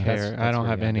don't Around there. care. That's I don't where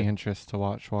have you any ended. interest to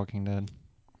watch Walking Dead.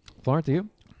 Florent, do you?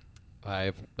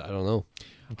 I don't know.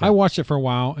 Okay. I watched it for a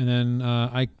while, and then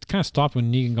I kind of stopped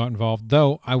when Negan got involved.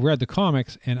 Though I read the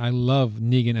comics, and I love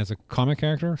Negan as a comic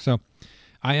character, so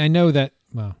I know that.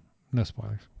 Well, no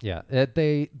spoilers. Yeah,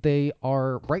 they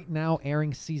are right now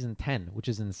airing season 10, which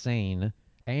is insane,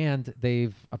 and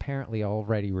they've apparently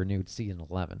already renewed season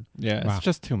 11. Yeah, Wow. it's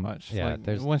just too much. Yeah, Like,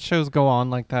 there's- when shows go on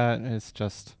like that, it's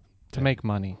just to make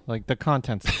money. Like the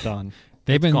content's done.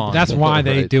 They've It's been. gone. That's why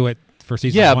they Right. do it for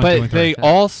season Yeah, 1, 2, but and they 3.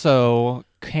 also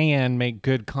can make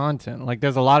good content. Like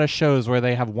there's a lot of shows where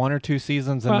they have 1 or 2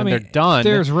 seasons and Well, I then mean, they're done.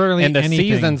 there's rarely and the anything.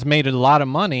 seasons made a lot of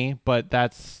money, but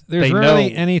There's they rarely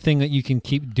know anything that you can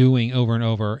keep doing over and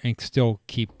over and still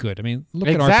keep good. I mean, look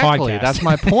exactly. at our podcast. That's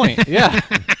my point. Yeah,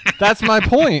 that's my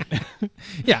point.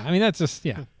 Yeah, I mean that's just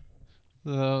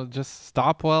Just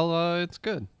stop while it's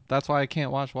good. That's why I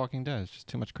can't watch Walking Dead. It's just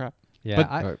too much crap. Yeah,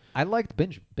 But- I liked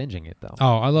binging it though.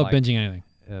 Oh, I love Like, binging anything.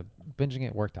 Binging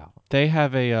it worked out. They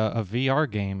have a VR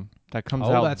game that comes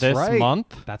Oh, out that's this right.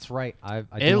 month. That's right. I do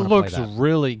It wanna play looks that.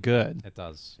 really good. It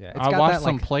does. Yeah, it's I got watched that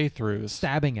some like playthroughs.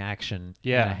 stabbing action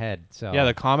Yeah. in the head. So Yeah,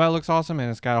 the combat looks awesome,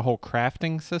 and it's got a whole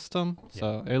crafting system,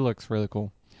 so it looks really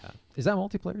cool. is that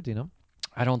multiplayer? Do you know?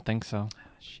 I don't think so.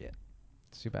 Shit,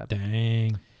 it's too bad.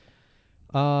 Dang.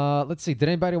 Let's see. Did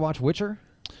anybody watch Witcher?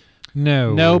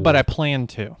 No. No, but I plan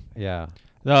to. Yeah.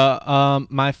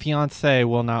 My fiance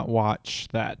will not watch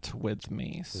that with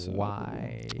me. So.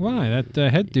 Why? Why?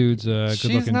 That head dude's a She's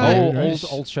good-looking not- dude. Old, right?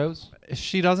 old shows.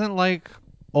 She doesn't like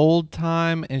old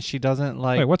time, and she doesn't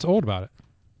like Wait, what's old about it?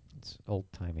 It's old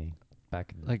timey.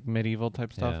 Back in like medieval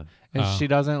type stuff, Yeah. and Oh. she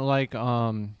doesn't like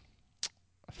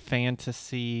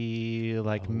fantasy,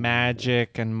 like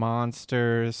magic and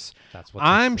monsters. That's what.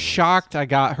 I'm this is. shocked I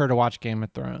got her to watch Game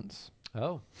of Thrones.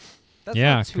 Oh. That's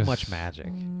Yeah, not too 'cause- much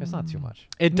magic. It's not too much.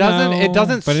 It doesn't. It No,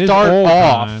 doesn't but it is start old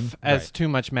off time. as Right. too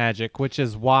much magic, which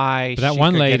is why But that she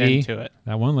one could get lady- into it.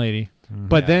 That one lady,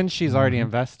 But Yeah. then she's already Mhm.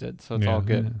 invested, so it's Yeah, all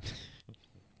good.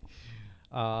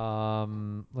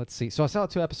 Let's see. So I saw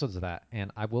 2 episodes of that,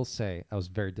 and I will say I was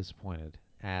very disappointed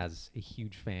as a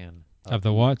huge fan Of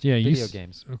the what? Yeah, video you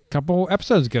games. a couple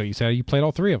episodes ago you said you played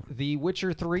all 3 of them. The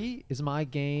Witcher 3 is my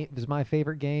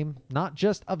favorite game, not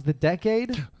just of the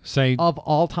decade, Say of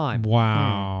all time.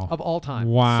 wow. Of all time.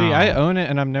 Wow. See, I own it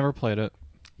and I've never played it.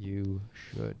 You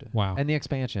should. Wow. And the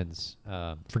expansions.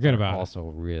 Forget are about it. also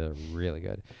really, really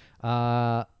good.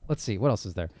 Let's see. What else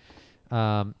is there?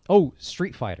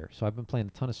 Street Fighter. So I've been playing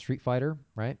a ton of Street Fighter,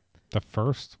 right? The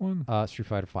first one? Street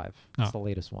Fighter 5. It's Oh. the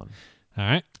latest one. All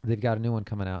right. They've got a new one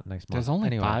coming out next month. There's only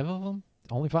Anyway, 5 of them?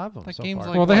 Only 5 of them. That so game's far.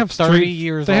 like- Well, they what, have 30 Street,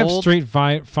 years They have old? Street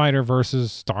Fighter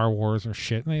versus Star Wars or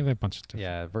shit. They have a bunch of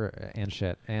different. Yeah, and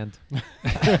shit. And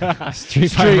Street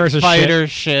Fighter versus Fighter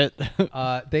shit.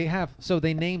 they have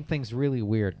they name things really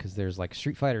weird because there's like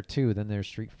Street Fighter 2, then there's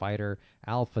Street Fighter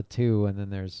Alpha 2, and then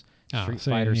there's Oh, Street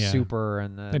so, Fighter yeah. Super,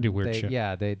 and then They do weird shit.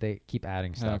 Yeah, they keep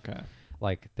adding stuff. Okay.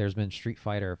 Like there's been Street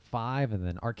Fighter 5, and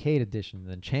then Arcade Edition, and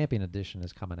then Champion Edition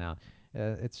is coming out.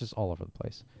 It's just all over the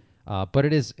place. But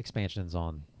it is expansions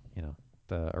on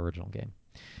the original game.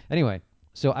 Anyway,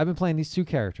 so I've been playing these 2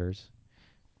 characters,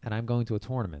 and I'm going to a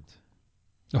tournament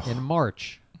Oh. in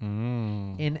March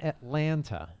Mm. in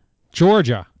Atlanta,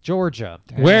 Georgia, Georgia.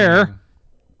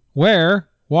 where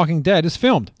Walking Dead is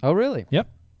filmed. Oh, really? Yep.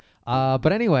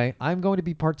 But anyway, I'm going to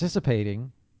be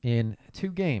participating in 2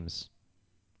 games,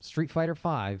 Street Fighter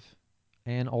 5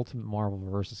 and Ultimate Marvel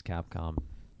vs. Capcom.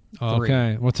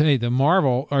 Okay. Well, today the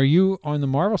Marvel. Are you on the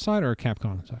Marvel side or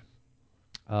Capcom side?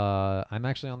 I'm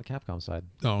actually on the Capcom side.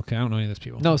 Oh, okay. I don't know any of those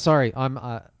people. No, sorry. I'm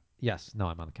I'm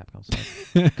on the Capcom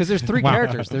side. Because there's 3 Wow.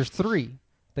 characters. There's 3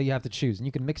 that you have to choose, and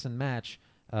you can mix and match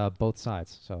both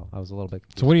sides. So I was a little bit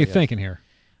confused, So what are you but yes. thinking here?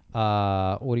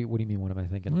 What do you mean? What am I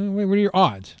thinking? What are your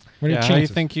odds? What are Yeah, your how do you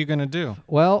chances? think you're going to do?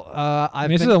 Well, I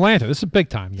mean, this is Atlanta. This is big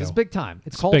time, yo. This is big time.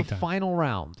 It's It's called big the time. Final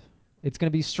Round. It's going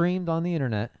to be streamed on the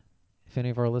internet. If any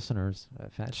of our listeners,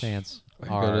 fat chance, Are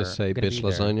you gonna say gonna bitch be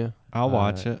there. lasagna? I'll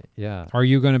watch it. Yeah. Are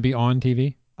you going to be on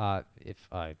TV?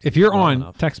 If You're well on,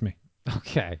 enough. text me.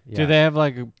 Okay. Yeah. Do they have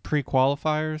like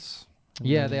pre-qualifiers?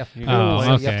 Yeah, they have. You so Oh, you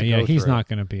have okay. to Yeah, go he's through not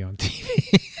going to be on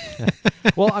TV.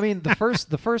 it. Well, I mean, the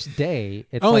first day,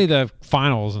 it's Only like, the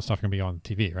finals and stuff are going to be on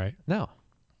TV, right? no.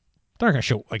 They're not going to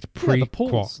show like the Yeah, pre the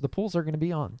pools. The pools are going to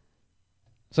be on.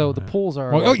 So the Alright. pools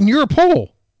are. Well, oh, like, and you're a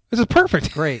poll. This is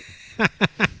perfect. great.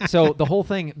 So the whole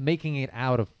thing, making it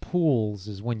out of pools,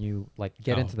 is when you like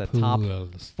get Oh, into the top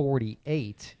pools.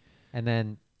 48, and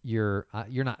then you're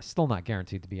still not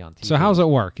guaranteed to be on TV. So how's it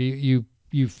work?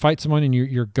 You fight someone and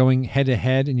you're going head to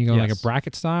head and you go like a Yes.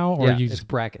 bracket style, or Yeah, you it's just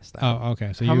bracket style. oh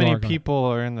okay. So How you many are going- people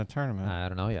are in the tournament? I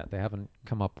don't know yet. They haven't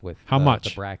come up with How the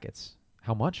much? brackets.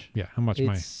 How much? Yeah, how much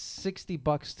money? It's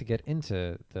 $60 to get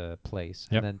into the place,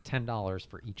 Yep. and then $10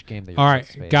 for each game that you're All right,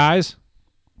 participating in. guys,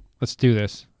 let's do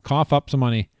this. Cough up some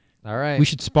money. All right. We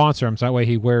should sponsor him so that way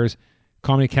he wears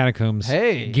Comedy Catacombs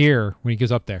Hey. gear when he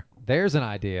goes up there. There's an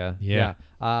idea. Yeah.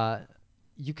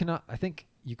 You cannot. I think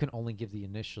you can only give the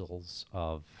initials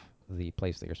of the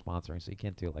place that you're sponsoring, so you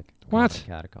can't do like What? Comedy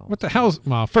Catacombs. What the hell's?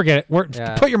 Well, forget it.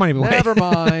 Yeah. Put your money away. Never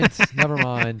mind. Never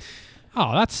mind.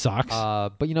 Oh, that sucks.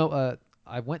 But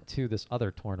I went to this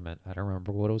other tournament. I don't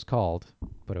remember what it was called,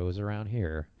 but it was around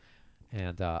here,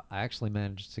 and I actually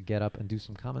managed to get up and do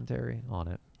some commentary on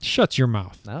it. Shut your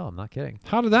mouth. No, I'm not kidding.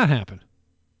 How did that happen?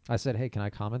 I said, "Hey, can I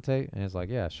commentate?" And he's like,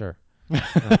 "Yeah, sure." And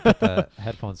I put the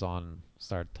headphones on, and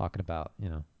started talking about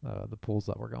the pools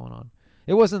that were going on.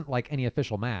 It wasn't like any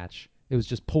official match. It was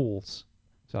just pools.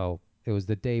 So it was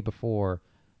the day before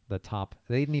the top.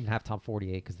 They didn't even have top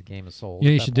 48 because the game is sold. Yeah,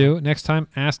 at you that should point. do next time.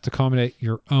 Ask to accommodate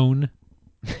your own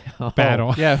Oh,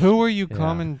 battle. Yeah, who were you Yeah.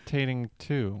 commentating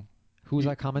to? Who was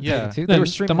I commentating Yeah. to? The, They were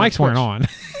streaming. the mics on weren't Twitch.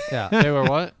 on. Yeah, They were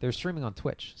what? they were streaming on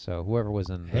Twitch. So whoever was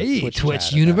in the Hey, Twitch, Twitch chat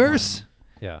at that universe. point-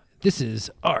 Yeah. This is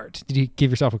art. Did you give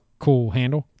yourself a cool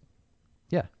handle?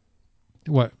 Yeah.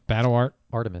 What? Battle art?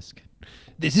 Artemisk.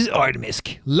 This is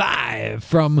Artemisk live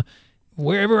from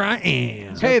wherever I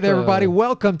am. Hey there, everybody!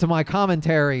 Welcome to my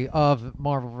commentary of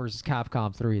Marvel vs.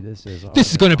 Capcom 3. This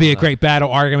is going to be a Artemis. great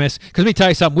battle, Artemis. Because let me tell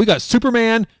you something. We got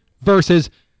Superman versus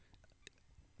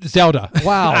Zelda.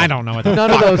 Wow. I don't know what that None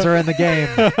of those are in the game.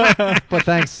 But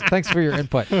thanks for your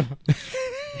input.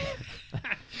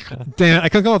 Damn, I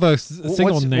couldn't come up with a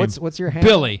single name. What's your handle?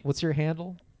 Billy. What's your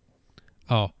handle?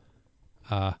 Oh.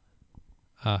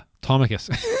 Tomicus.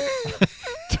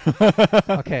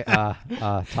 Okay,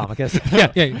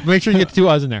 Atomicus. yeah. Make sure you get the two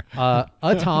O's in there.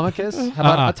 Atomicus. How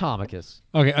about Atomicus?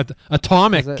 Okay.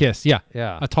 Atomic Is it- Kiss. Yeah.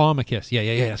 Yeah. Atomicus.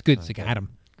 Yeah. That's good. It's like Adam.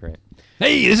 Great.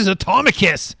 Hey, this is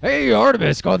Atomicus. Hey,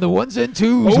 Artemis, on the ones and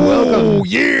twos. Oh, Welcome,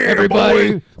 yeah,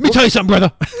 everybody. boy. Let me tell you something,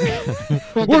 brother.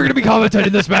 We're going to be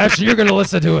commentating this match, and you're going to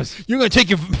listen to us. You're going to take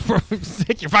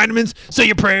your vitamins, say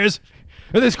your prayers.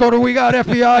 In this corner, we got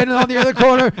FBI, and on the other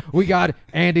corner, we got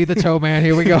Andy the Toe Man.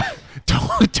 Here we go.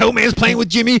 Toe Man's playing with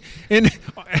Jimmy, and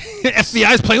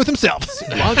FBI's playing with himself.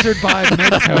 Sponsored by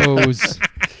Mentos.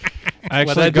 I what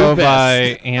actually I do go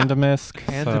best. by Andamisk.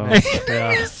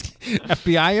 Andamisk.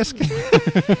 FBI-esque.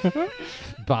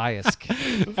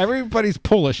 Biased. Everybody's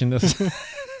Polish in this.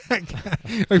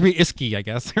 Or be Iski, I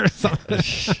guess, or something.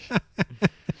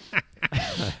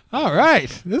 All right,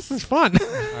 this is fun. All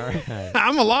right.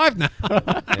 I'm alive now.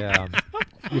 Yeah.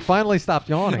 You finally stopped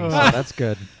yawning, so that's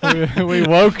good. We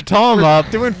woke Tom up.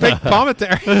 Doing fake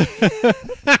commentary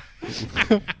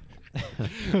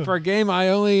for a game I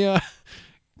only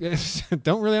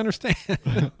don't really understand.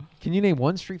 Can you name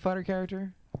one Street Fighter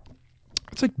character?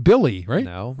 It's like Billy, right?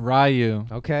 No. Ryu.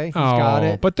 Okay, he's Oh, got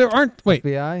it. but there aren't. Wait.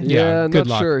 FBI? Yeah, I'm good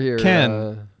not luck. sure here.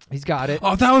 Ken. He's got it.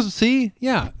 Oh, that was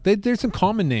there's some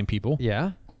common name people.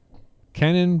 Yeah.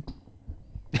 Ken and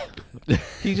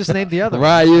He just named the other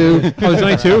one. Ryu. oh, there's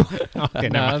only two. Okay, never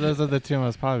No, mind. those are the two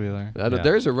most popular. I know, Yeah.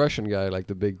 There's a Russian guy, like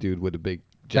the big dude with the big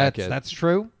jacket. That's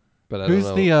true. but I Who's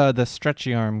don't know. the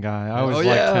stretchy arm guy? I always Oh, liked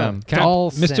yeah. him.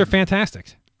 Dawson. Mr.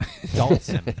 Fantastic.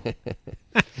 Dawson.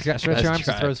 He's got stretchy Nice arms. He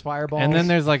try. throws fireballs. And then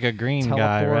there's like a green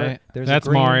guy, teleport. right? There's a That's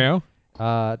green- Mario.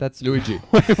 That's Luigi.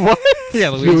 Yeah,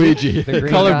 Luigi. the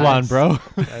green Colorblind, guy. bro.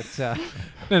 That's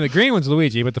No, the green one's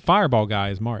Luigi, but the fireball guy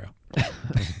is Mario.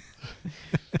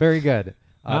 very good.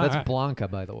 That's Alright. Blanca,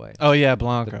 by the way. Oh yeah, The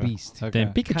Blanca. beast. Okay.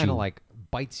 Then Pikachu. Kind of like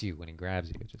bites you when he grabs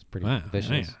you, which is pretty Wow, vicious.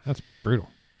 man, that's brutal.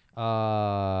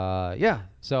 Yeah.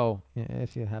 So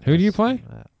if you have, Who do you this, play?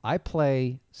 I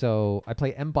play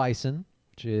M Bison,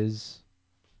 which is.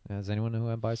 Does anyone know who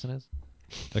M Bison is?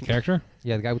 The character?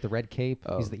 Yeah, the guy with the red cape.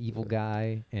 Oh, He's the evil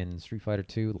guy in Street Fighter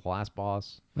 2, the last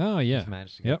boss. Oh, yeah. Just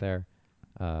managed to Yep. get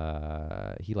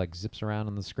there. He like zips around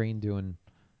on the screen doing.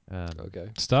 Okay.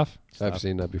 Stuff? I've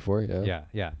seen that before, yeah.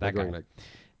 Yeah, that They're guy. going like,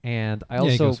 And I Yeah, he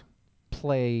also goes-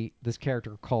 play this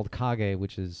character called Kage,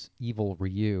 which is evil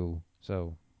Ryu.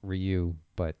 So Ryu,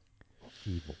 but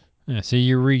evil. Yeah, so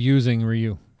you're reusing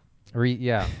Ryu.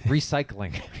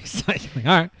 Recycling. Recycling.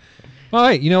 All right. Well,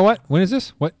 hey, you know what? When is this?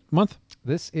 What month?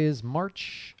 This is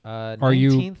March Are you-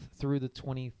 19th through the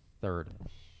 23rd.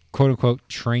 Quote unquote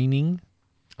training.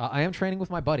 I am training with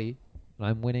my buddy, and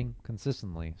I'm winning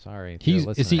consistently. Sorry. if you're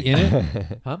Is he listening. in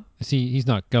it? Huh? He's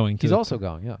not going to. He's the- also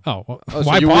going, yeah. Oh, well, oh, so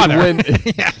why you would bother? win.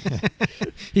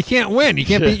 He can't win. He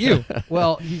can't beat you.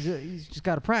 Well, he's just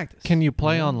got to practice. Can you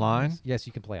play online? Yes,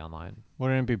 you can play online.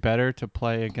 Wouldn't it be better to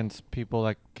play against people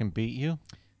that can beat you?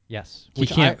 Yes. He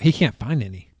can't find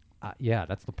any. Yeah,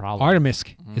 that's the problem.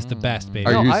 Artemisk is the best, baby.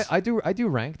 Are No, you I do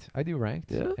ranked.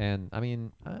 Yeah? And I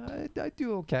mean, I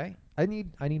do okay. I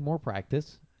need more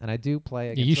practice, and I do play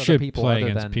against You other should people play other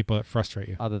against than people that frustrate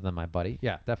you. other than my buddy.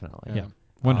 Yeah, definitely. Yeah,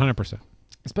 100%.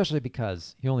 Especially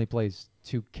because he only plays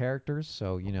 2 characters,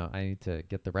 so I need to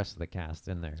get the rest of the cast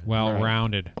in there.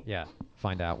 Well-rounded. Yeah,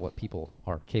 find out what people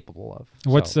are capable of.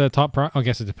 What's So- the top prize? I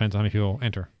guess it depends on how many people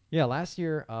enter. Yeah, last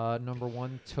year, number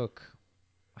 1 took,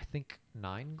 I think,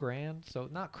 $9,000. So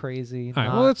not crazy. All right,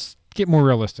 not- well, let's get more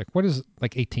realistic. What does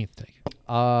like 18th take?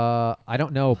 I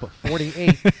don't know, but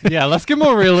 48. Yeah, let's get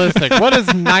more realistic. What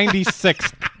does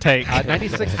 96 take?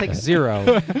 96 takes 0,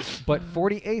 but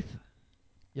 48th.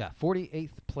 Yeah, 48th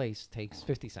place takes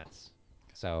 50 cents.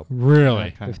 So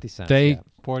Really? Okay. 50 cents. They yeah.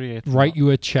 48. write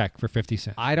you a check for 50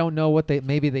 cents. I don't know what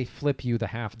maybe they flip you the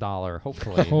 $50.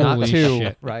 Hopefully, Holy not 2.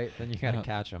 shit. Right? Then you gotta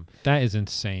catch them. That is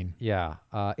insane. Yeah.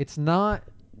 It's not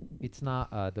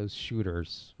those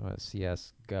shooters,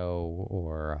 CS GO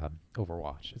or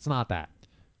Overwatch. It's not that.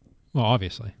 Well,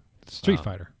 obviously. Street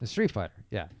Fighter. The Street Fighter.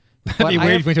 Yeah. That'd But be I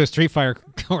weird have- if you went to a Street Fighter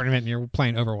tournament and you're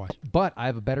playing Overwatch. But I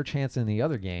have a better chance in the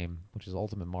other game, which is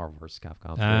Ultimate Marvel vs.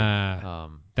 Capcom 3. Ah.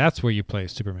 That's where you play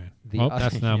Superman. The Oh, other-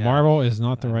 that's now yeah. Marvel is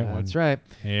not the right one. That's right.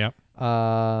 Yep.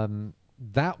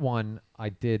 That one I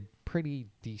did pretty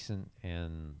decent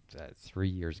in 3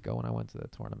 years ago when I went to the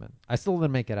tournament. I still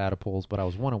didn't make it out of pools, but I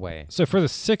was one away. So for the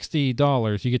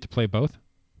 $60, you get to play both?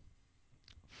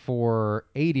 For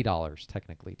 $80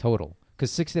 technically total,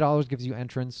 because $60 gives you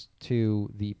entrance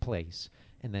to the place,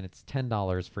 and then it's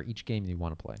 $10 for each game you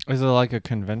want to play. Is it like a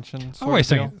convention? Oh, wait a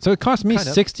second. So it cost me Kind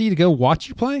of. 60 to go watch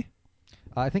you play?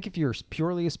 I think if you're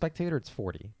purely a spectator, it's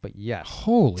 40. But yes,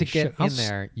 Holy to shit. get I'll in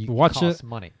there, you watch cost it.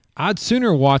 money. I'd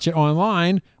sooner watch it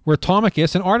online where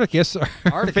Tomicus and Articus are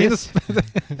Articus.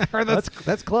 are the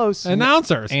That's close.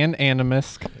 announcers. And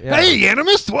Animisc. Yeah. Hey,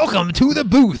 Animist, welcome to the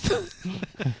booth.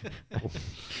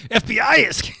 FBI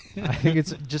is. I think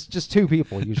it's just two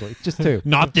people usually. Just two.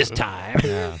 Not this time.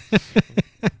 Yeah.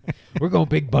 We're going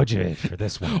big budget for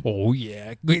this one. Oh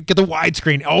yeah, get the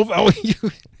widescreen.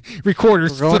 You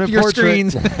recorders, We're going flip in your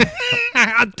portrait. screens.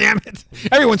 God damn it!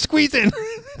 Everyone, squeeze in.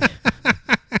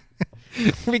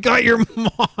 We got your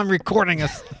mom recording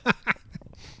us.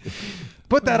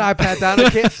 Put that iPad down. I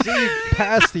can't see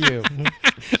past you.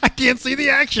 I can't see the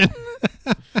action.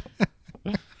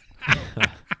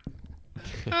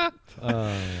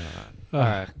 All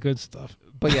right. Good stuff.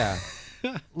 But yeah,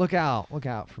 look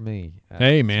out for me.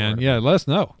 Hey man, yeah, let us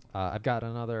know. I've got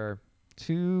another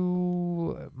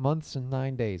 2 months and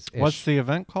 9 days. What's the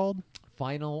event called?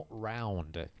 final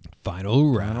round?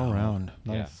 Final Final round.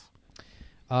 Yeah. Nice.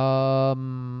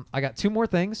 I got 2 more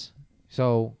things.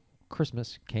 So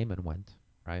Christmas came and went,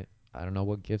 right? I don't know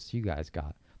what gifts you guys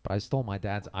got, but I stole my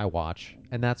dad's iWatch,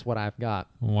 and that's what I've got.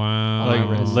 Wow. Like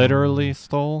wrist. literally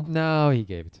stole. No, he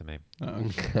gave it to me.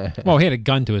 Well, he had a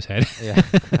gun to his head. Yeah.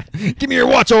 Give me your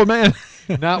watch, old man.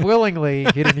 Not willingly,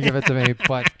 he didn't give it to me,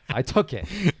 but I took it.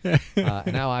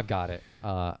 And now I've got it.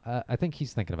 I think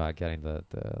he's thinking about getting the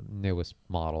newest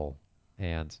model.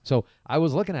 And so I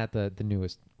was looking at the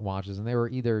newest watches, and they were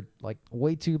either like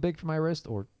way too big for my wrist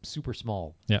or super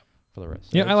small Yeah. for the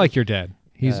wrist. So Yeah, it's I like your dad.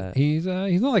 He's Uh, he's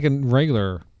not like a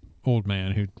regular old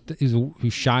man who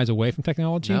shies away from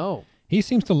technology. No, He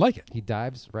seems to like it. he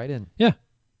dives right in. Yeah,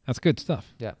 that's good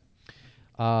stuff. Yeah.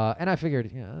 And I figured,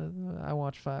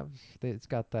 iWatch 5, it's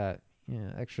got that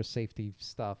extra safety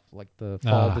stuff like the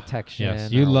fall detection.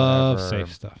 Yes, you or love whatever.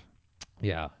 safe stuff.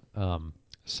 Yeah.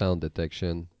 Sound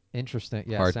detection. Interesting.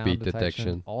 Yeah. Heartbeat sound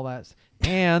detection. All that.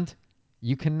 And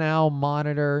you can now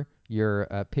monitor your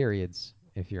periods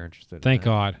if you're interested. in Thank that.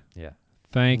 God. Yeah.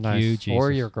 Thank Nice. you, Jesus. Or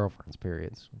your girlfriend's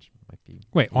periods, which might be.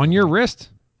 Wait, even on your better. wrist?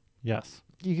 Yes.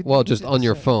 You could- Well, just on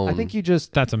your I phone. think you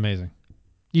just. That's amazing.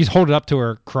 You just hold it up to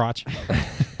her crotch.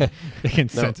 They can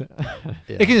sense it.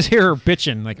 Yeah. They can just hear her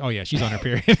bitching, like, oh yeah, she's on her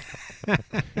period.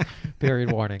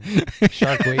 Period warning.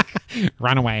 Shark Week.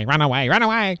 Run away, run away, run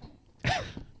away.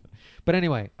 But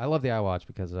anyway, I love the iWatch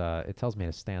because it tells me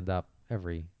to stand up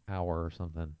every hour or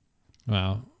something.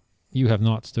 Well, you have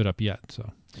not stood up yet, so.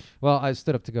 Well, I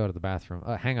stood up to go to the bathroom.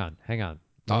 Hang on.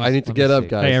 Oh, I need to get up,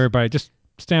 guys. Hey, everybody, just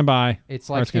stand by. It's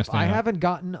Art's like gonna if I stand up. haven't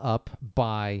gotten up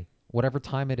by whatever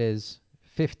time it is,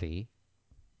 50,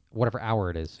 whatever hour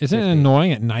it is. Isn't it 50,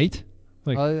 annoying at night?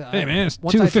 Like, hey man, it's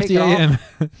once I take 2:50 it off,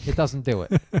 a.m. It doesn't do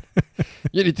it.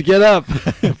 You need to get up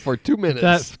for 2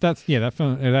 minutes. that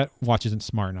phone that watch isn't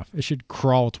smart enough. It should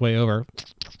crawl its way over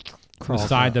Crawls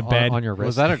beside the bed. on your wrist.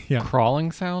 Was that a Yeah.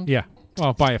 crawling sound? Yeah.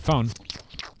 Well, by a phone.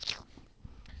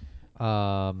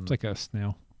 Um, It's like a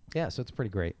snail. yeah, so it's pretty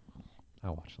great.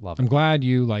 iWatch, love I'm it. glad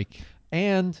you like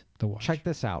And the watch. check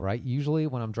this out, right? Usually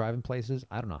when I'm driving places,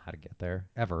 I don't know how to get there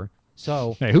ever.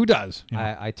 So Hey, who does? You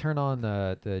know, I turn on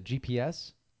the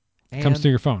GPS. And comes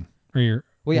through your phone or your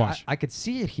Well, yeah, watch. I could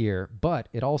see it here, but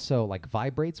it also like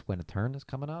vibrates when a turn is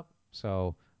coming up.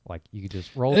 So like you could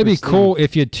just roll. It'd your be cool sleeve.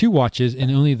 if you had 2 watches and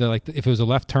only if it was a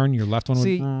left turn, your left one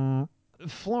See, would.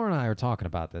 Flora and I are talking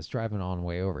about this driving on the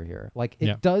way over here. Like it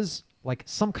Yeah. does like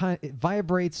some kind. It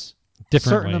vibrates Different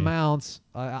certain way. amounts.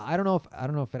 I don't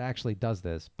know if it actually does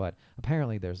this, but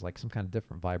apparently there's like some kind of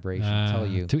different vibration to tell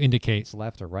you to indicate. it's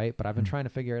left or right. But I've been trying to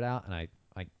figure it out, and I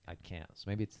can't. So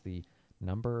maybe it's the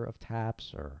number of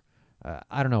taps, or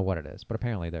I don't know what it is. But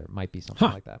apparently there might be something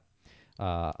Huh. like that.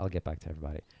 I'll get back to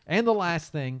everybody. And the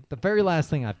last thing, the very last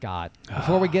thing I've got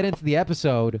before we get into the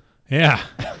episode. Yeah.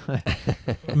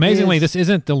 Amazingly, Is- this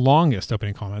isn't the longest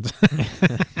opening comments.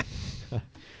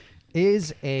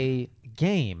 Is a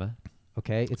game.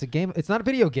 Okay, it's a game. It's not a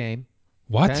video game.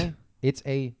 What? Okay? It's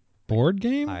a. Board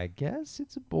game? I guess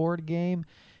it's a board game.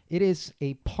 It is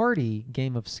a party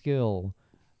game of skill,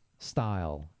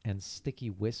 style, and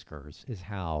sticky whiskers is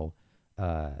how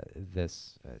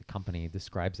this company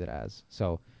describes it as.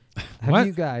 So, have What?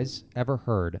 you guys ever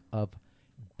heard of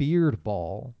Beard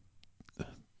Ball?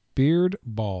 Beard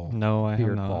ball. No, I have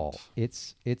Beard not. Ball.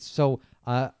 It's so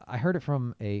I heard it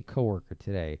from a coworker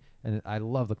today, and I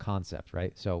love the concept.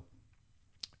 Right, so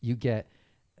you get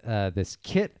this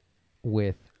kit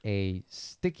with a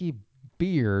sticky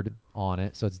beard on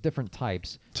it, so it's different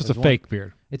types. Just There's a one- fake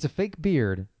beard. It's a fake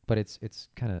beard, but it's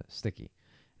kind of sticky,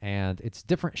 and it's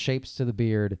different shapes to the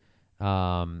beard.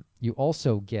 You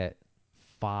also get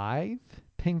 5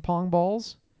 ping pong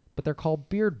balls, but they're called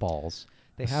beard balls.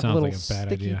 They That have sounds little like a bad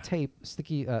sticky idea.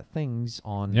 sticky things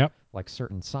on Yep. like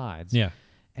certain sides. Yeah.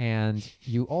 And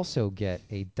you also get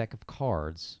a deck of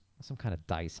cards, some kind of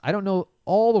dice. I don't know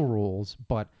all the rules,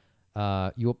 but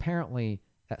you apparently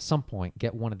at some point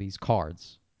get one of these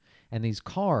cards. And these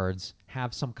cards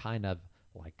have some kind of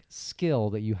like skill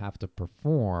that you have to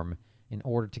perform in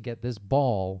order to get this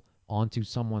ball onto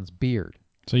someone's beard.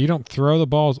 So you don't throw the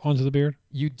balls onto the beard?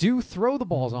 You do throw the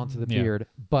balls onto the Yeah. beard,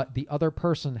 but the other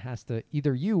person has to,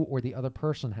 either you or the other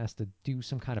person has to do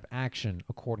some kind of action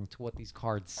according to what these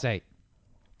cards say.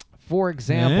 For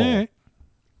example, Eh.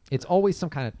 it's always some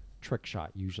kind of trick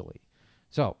shot, usually.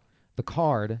 So the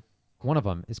card, one of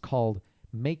them, is called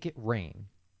Make It Rain.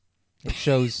 It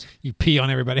shows You pee on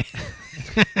everybody.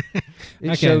 it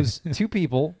Okay. shows two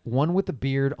people, one with the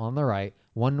beard on the right,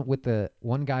 one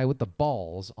guy with the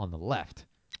balls on the left.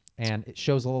 And it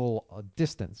shows a little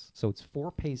distance. So it's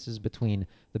 4 paces between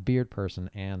the beard person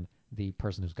and the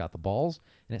person who's got the balls.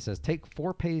 And it says, take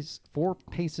 4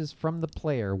 paces from the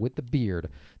player with the beard.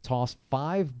 Toss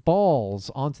 5 balls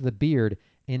onto the beard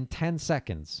in 10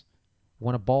 seconds.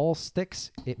 When a ball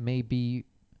sticks, it may be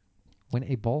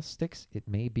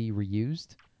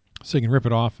reused. So you can rip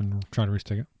it off and try to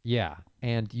restick it. Yeah.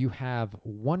 And you have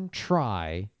 1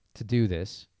 try to do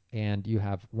this. And you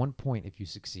have 1 point if you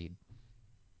succeed.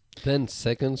 10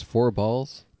 seconds, 4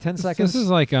 balls. 10 seconds. This is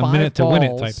like a 5 minute to win it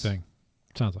type balls. thing.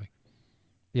 Sounds like.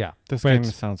 Yeah. This But game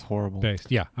it's sounds horrible.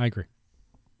 Based. Yeah, I agree.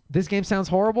 This game sounds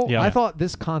horrible. Yeah. I thought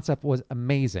this concept was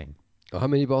amazing. Oh, how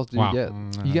many balls do Wow. you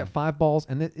get? You get 5 balls,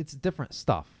 and it's different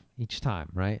stuff each time,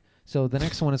 right? So the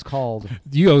next one is called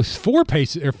You go 4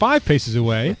 paces or 5 paces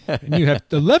away, and you have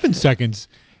 11 seconds.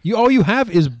 All you have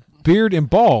is beard and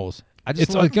balls. I just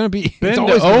It's look- going to be. It's Bend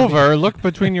always gonna be- over, look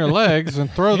between your legs, and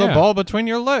throw the Yeah. ball between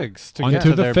your legs to Onto get to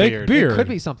the their fake beard. beard. It could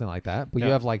be something like that, but you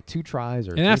Yeah. have like 2 tries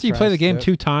or And 3 after you play tries the game to-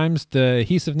 2 times, the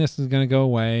adhesiveness is going to go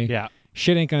away. Yeah.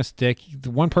 Shit ain't going to stick. The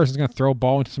one person's going to throw a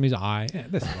ball into somebody's eye.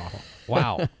 This is awful.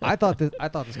 Wow. I thought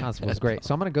this concept was great.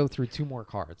 So I'm going to go through 2 more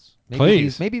cards.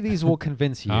 Please. Maybe these will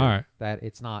convince you All right. that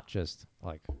it's not just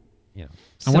like, I'm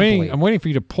simply- waiting for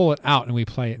you to pull it out and we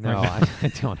play it. No, right now. I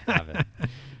don't have it.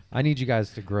 I need you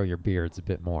guys to grow your beards a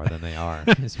bit more than they are.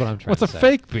 Is what I'm trying What's to a say.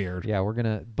 fake beard? Yeah,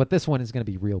 but this one is gonna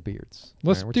be real beards.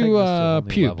 Let's We're do, taking this to a whole new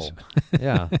pubes. level.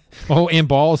 Yeah. Oh, and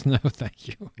balls? No, thank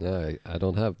you. No, I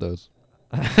don't have those.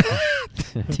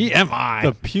 TMI.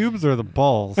 The pubes or the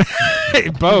balls?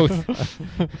 Both.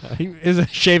 He is a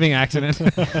shaving accident.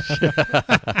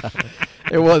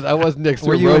 I was next to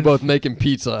Were a you in- robot making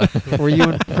pizza. Were you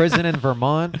in prison in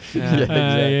Vermont? Yeah.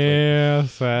 Exactly. Yeah,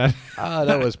 sad.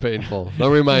 That was painful.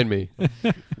 Don't remind me.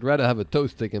 I'd rather have a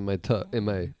toast stick in my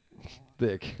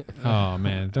dick. Oh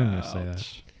man, don't even say that.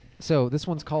 So this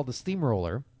one's called the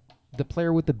steamroller. The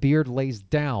player with the beard lays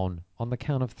down on the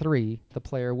count of 3. The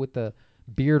player with the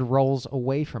beard rolls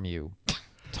away from you.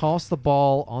 Toss the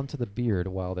ball onto the beard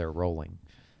while they're rolling.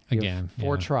 You have Again,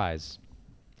 4 yeah. tries,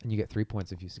 and you get 3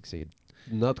 points if you succeed.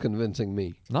 Not convincing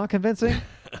me. Not convincing.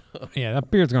 Yeah,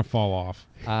 that beard's gonna fall off.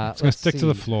 It's gonna Let's stick to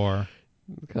the see. floor.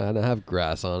 Kind of have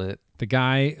grass on it. The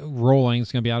guy rolling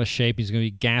is gonna be out of shape. He's gonna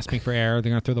be gasping for air.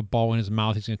 They're gonna throw the ball in his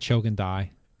mouth. He's gonna choke and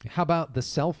die. How about the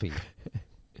selfie,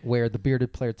 where the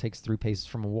bearded player takes 3 paces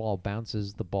from a wall,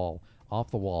 bounces the ball off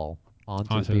the wall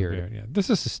onto the beard? Yeah, this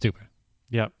is stupid.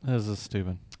 Yep, this is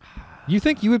stupid. You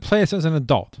think you would play this as an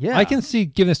adult? Yeah. I can see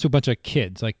giving this to a bunch of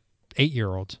kids, like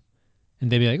 8-year-olds,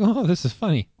 and they'd be like, "Oh, this is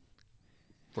funny."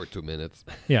 For 2 minutes.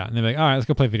 Yeah, and they'd be like, "All right, let's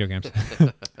go play video games."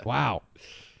 Wow.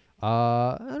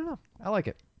 I don't know. I like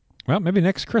it. Well, maybe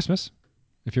next Christmas,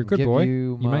 if you're a good Give boy,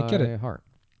 you you might get my it. Heart.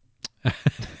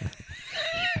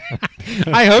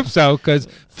 I hope so, because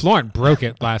Florent broke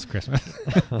it last Christmas.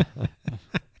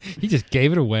 He just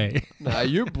gave it away. Nah,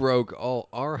 you broke all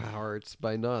our hearts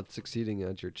by not succeeding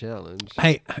at your challenge.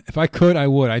 Hey, if I could, I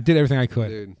would. I did everything I could.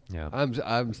 Dude, Yeah.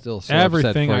 I'm still so Everything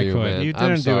upset for I you, could. man. You I'm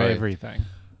didn't do sorry. everything.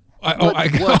 Wow. I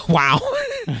guess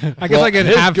Well, I could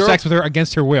his have girl- sex with her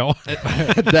against her will.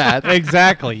 That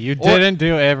Exactly. You didn't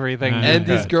do everything. you and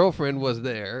his could. girlfriend was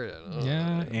there.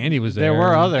 Yeah, Andy was there. There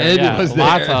were other. Andy Yeah, was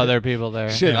lots of there. other people there.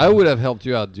 Shit, Yeah. I would have helped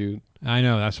you out, dude. I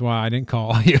know. That's why I didn't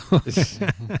call you.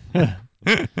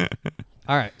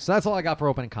 All right. So that's all I got for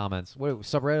opening comments. What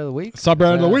subreddit of the week?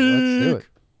 Subreddit of the Let's do week.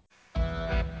 it.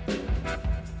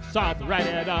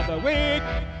 Subreddit of the week.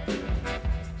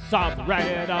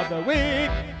 Subreddit of the week.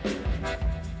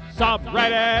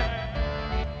 Subreddit.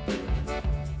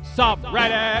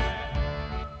 Subreddit.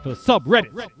 The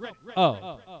subreddit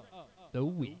of the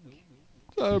week.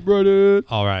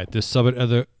 All right. This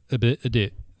subreddit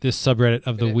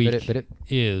of the Bit week it.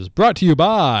 is brought to you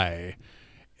by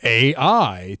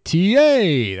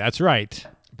AITA. That's right.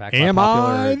 Backed by Am I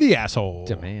popular the asshole?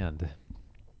 demand?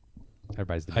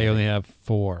 Everybody's I demanding. only have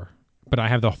 4, but I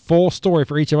have the full story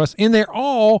for each of us, and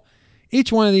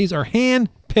each one of these are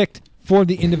hand-picked for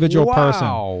the individual person.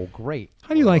 Wow, great.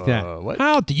 How do you like that? What?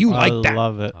 How do you like I that?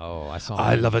 love it. Oh, I saw.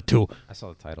 I love it too. I saw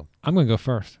the title. I'm going to go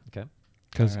first. Okay.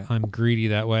 Because All right. I'm greedy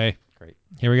that way. Great.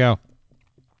 Here we go.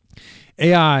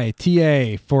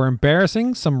 AITA for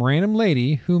embarrassing some random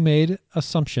lady who made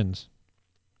assumptions.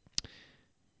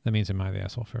 That means am I the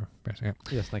asshole for embarrassing her?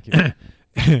 Yes, thank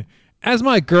you. As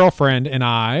my girlfriend and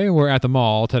I were at the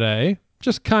mall today,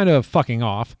 just kind of fucking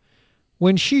off,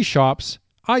 when she shops,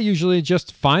 I usually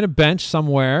just find a bench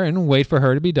somewhere and wait for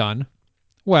her to be done.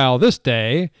 Well, this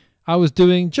day, I was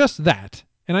doing just that,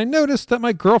 and I noticed that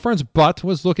my girlfriend's butt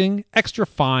was looking extra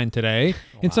fine today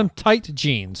in some tight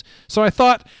jeans, so I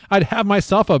thought I'd have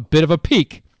myself a bit of a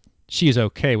peek. She's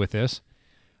okay with this.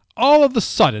 All of a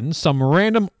sudden, some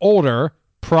random older,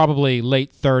 probably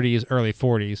late 30s, early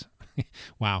 40s,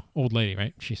 wow, old lady,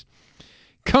 right? She's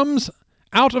comes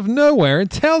out of nowhere and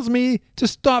tells me to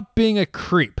stop being a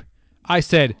creep. I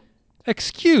said,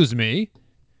 "Excuse me?"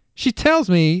 She tells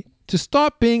me to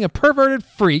stop being a perverted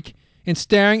freak and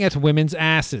staring at women's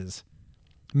asses,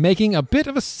 making a bit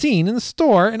of a scene in the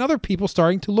store and other people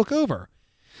starting to look over.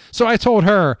 So I told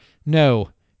her, "No,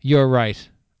 you're right.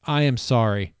 I am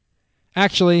sorry.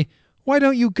 Actually, why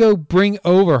don't you go bring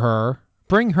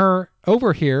her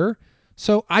over here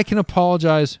so I can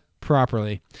apologize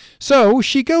properly." So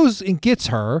she goes and gets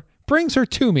her, brings her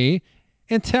to me,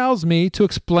 and tells me to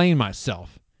explain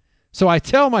myself. So I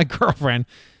tell my girlfriend,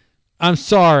 "I'm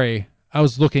sorry, I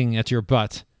was looking at your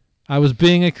butt. I was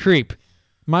being a creep."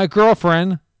 My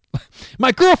girlfriend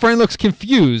looks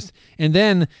confused and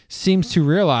then seems to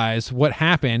realize what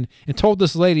happened and told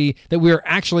this lady that we are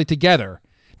actually together.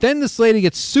 Then this lady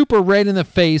gets super red in the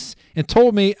face and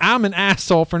told me I'm an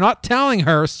asshole for not telling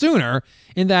her sooner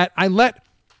and that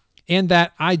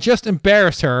I just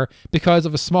embarrassed her because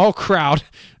of a small crowd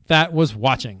that was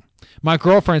watching. My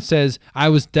girlfriend says I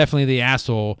was definitely the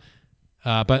asshole,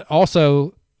 but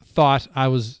also thought it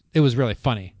was really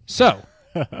funny. So,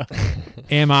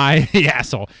 am I the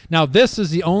asshole? Now, this is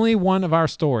the only one of our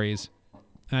stories,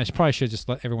 and I probably should just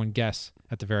let everyone guess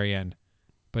at the very end,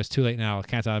 but it's too late now.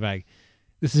 Cat's out of the bag.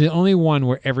 This is the only one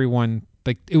where everyone,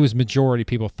 like, it was majority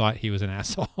people thought he was an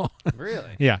asshole.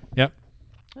 Really? Yeah, yep.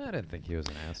 I didn't think he was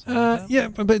an asshole. Yeah,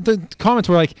 but the comments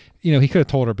were like, he could have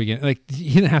told her like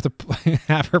he didn't have to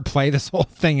have her play this whole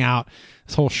thing out,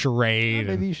 this whole charade.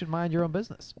 Maybe you should mind your own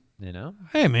business. You know?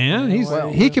 Hey man,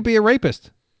 he could be a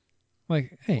rapist.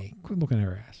 Like, hey, quit looking at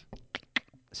her ass.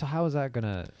 So how is that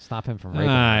gonna stop him from raping?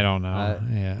 I her? don't know. I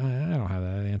don't have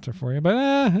that answer for you, but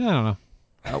I don't know.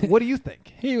 What do you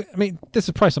think? This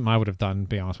is probably something I would have done. To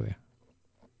be honest with you.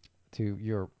 To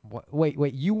your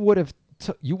wait, you would have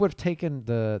taken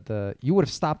you would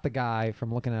have stopped the guy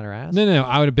from looking at her ass? No,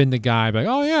 I would have been the guy, like,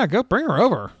 oh yeah, go bring her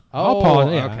over. I'll Oh,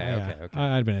 apologize. Yeah, okay, yeah. okay.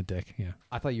 I'd have been a dick. Yeah.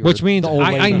 I thought you Which were means the old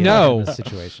I lady know. in this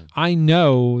situation. I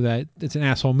know that it's an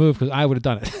asshole move because I would have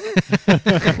done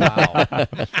it. Wow.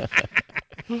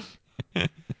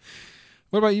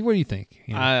 What about you? What do you think?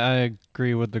 I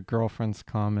agree with the girlfriend's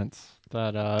comments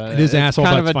that It is it's asshole,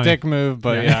 kind but of it's a funny. dick move,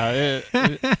 but Yeah.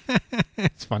 it's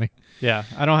It's funny. yeah,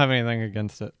 I don't have anything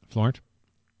against it. Florence?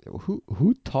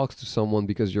 Who talks to someone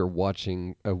because you're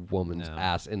watching a woman's No.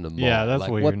 ass in the mall? Yeah, that's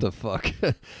like, weird. What the fuck?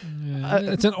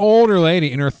 It's an older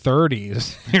lady in her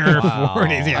 30s, in her Wow.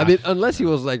 40s. Yeah. I mean, unless he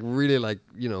was like really like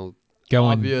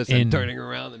going obvious in, and turning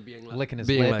around and being like Licking his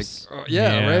being lips. like,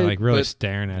 yeah, right, like really But,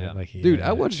 staring at Yeah. it. Like, dude, yeah.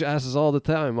 I watch asses all the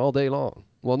time, all day long.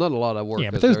 Well, not a lot at work.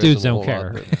 Yeah, but 'cause those there dudes isn't a don't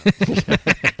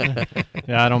whole lot, care.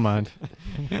 Yeah, I don't mind.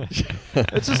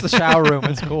 It's just the shower room.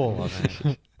 It's cool.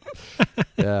 Man. but,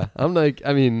 yeah, I'm like,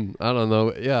 I mean, I don't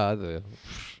know. Yeah,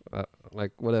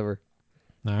 like whatever.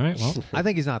 All right. Well, I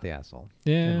think he's not the asshole.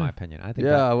 yeah. In my opinion, I think.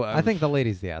 Yeah, that- well, I think the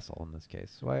lady's the asshole in this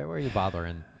case. Why are you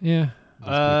bothering? Yeah. these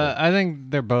people? I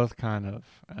think they're both kind of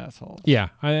assholes. Yeah.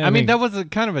 I mean, that was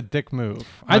kind of a dick move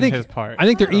I on think his part. I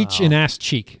think they're each Wow. an ass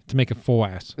cheek to make a full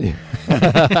ass.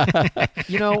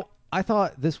 You know, I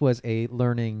thought this was a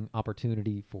learning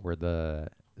opportunity for the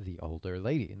older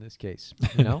lady in this case.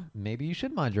 You know, maybe you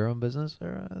should mind your own business,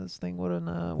 or this thing wouldn't.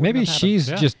 Maybe have happened. she's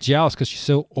Yeah. just jealous because she's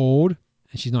so old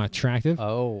and she's not attractive,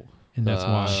 Oh, and that's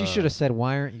why. she should have said,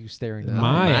 "Why aren't you staring at my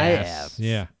my ass. ass.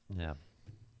 Yeah, Yeah,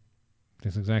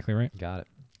 that's exactly right. got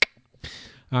it.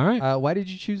 All right. Why did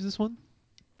you choose this one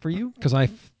for you? Because You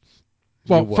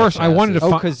well, watch first I wanted to asses. Oh,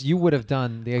 find, because you would have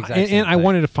done the exact and same I thing.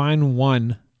 wanted to find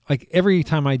one. Like every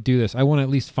time I do this, I want to at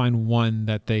least find one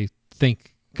that they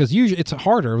think, because usually it's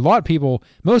harder. A lot of people,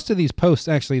 most of these posts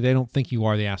actually, they don't think you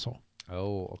are the asshole.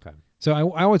 Oh, okay. So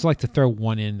I always like to throw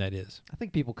one in that is. I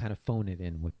think people kind of phone it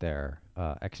in with their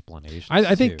explanations.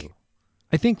 I think too.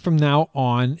 I think from now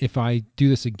on, if I do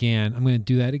this again, I'm going to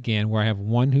do that again, where I have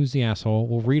one who's the asshole.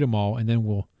 We'll read them all, and then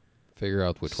we'll Figure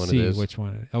out which one it see is. which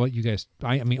one. I'll let you guys.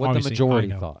 I mean, What the obviously, majority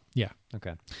I know. thought. Yeah.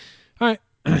 Okay. All right.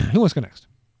 Who wants to go next?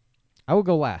 I will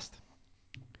go last.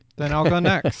 Then I'll go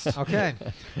next. Okay.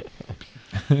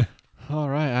 All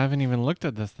right, I haven't even looked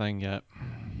at this thing yet.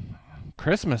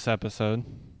 Christmas episode.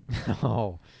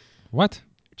 Oh, What?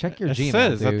 check your It Gmail,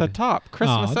 says dude. at the top,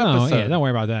 Christmas oh, no, episode. yeah, don't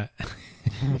worry about that.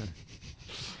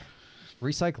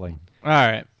 Recycling. All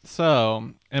right, so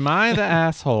am I the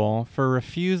asshole for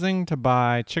refusing to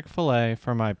buy Chick-fil-A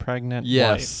for my pregnant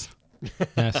Yes.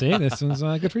 Yeah, see, this one's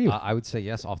good for you. I would say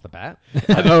yes off the bat.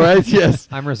 I know, right? Yes.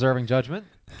 I'm reserving judgment.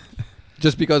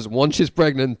 Just because one, she's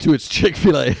pregnant, two, it's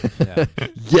Chick-fil-A. Yeah.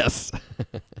 Yes.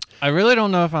 wife? I really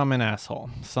don't know if I'm an asshole.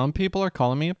 Some people are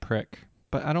calling me a prick,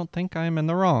 but I don't think I am in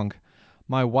the wrong.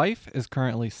 My wife is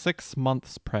currently 6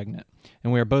 months pregnant,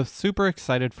 and we are both super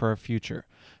excited for our future,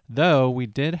 though we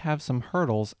did have some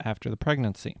hurdles after the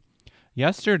pregnancy.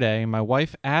 Yesterday, my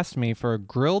wife asked me for a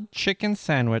grilled chicken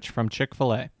sandwich from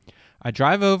Chick-fil-A. I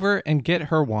drive over and get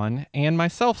her one and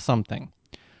myself something.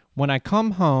 When I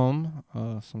come home,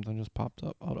 something just popped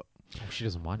up. Hold up. Oh, she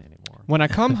doesn't want it anymore. When I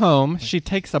come home, she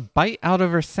takes a bite out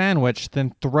of her sandwich,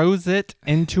 then throws it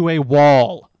into a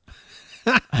wall.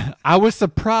 I was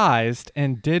surprised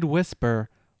and did whisper,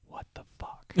 "What the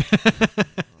fuck?"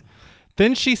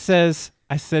 Then she says,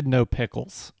 "I said no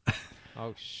pickles."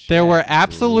 Oh, shit. There were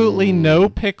absolutely no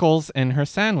pickles in her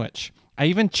sandwich. I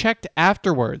even checked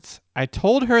afterwards. I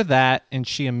told her that, and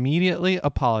she immediately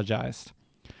apologized.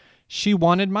 She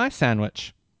wanted my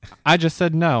sandwich. I just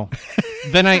said no.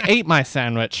 Then I ate my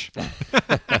sandwich.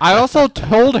 I also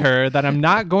told her that I'm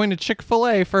not going to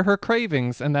Chick-fil-A for her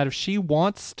cravings, and that if she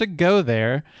wants to go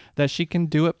there, that she can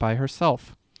do it by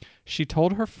herself. She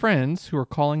told her friends, who are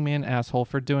calling me an asshole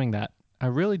for doing that. I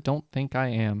really don't think I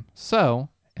am. So,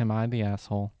 am I the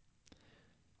asshole?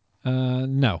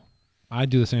 No. I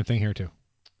do the same thing here, too.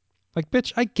 Like,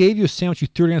 bitch, I gave you a sandwich. You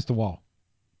threw it against the wall.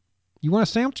 You want a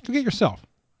sandwich? Go get yourself.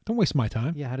 Don't waste my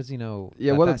time. Yeah, how does he know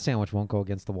Yeah, that, what that if- sandwich won't go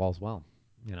against the wall as well?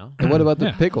 You know? And what about the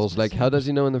Yeah. pickles? Like, how does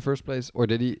he know in the first place? Or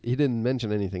did he didn't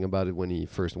mention anything about it when he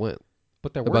first went?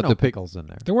 But there were About no the pick- pickles in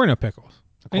there. There were no pickles.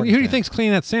 And according who do to you him. think's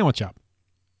cleaning that sandwich up?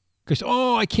 Because,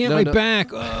 I can't No, my no.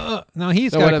 back. No,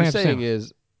 he's No, got what to I'm clean up the saying sandwich.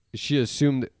 is, she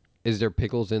assumed, is there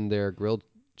pickles in their grilled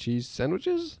cheese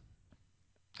sandwiches?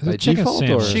 It's a by chicken default, or-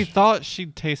 sandwich. She thought she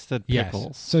tasted Yes.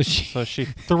 pickles. So she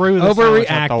threw the sandwich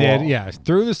at the wall. overreacted. Yes,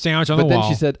 threw the sandwich on But the then wall.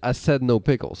 she said, I said no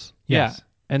pickles. Yes. Yeah.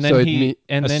 And So then it he mean-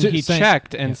 and then Assu- he saying-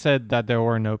 checked and yeah. said that there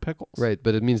were no pickles. Right,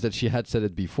 but it means that she had said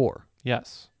it before.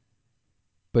 Yes.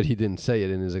 But he didn't say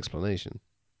it in his explanation.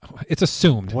 It's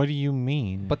assumed What do you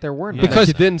mean? But there were no Yeah. Because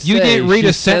she didn't you say, didn't read she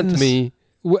a sent sentence me.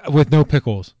 with no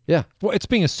pickles. Yeah. Well, it's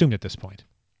being assumed at this point.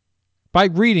 By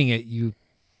reading it,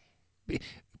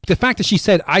 the fact that she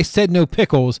said, I said no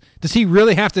pickles, does he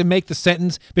really have to make the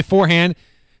sentence beforehand?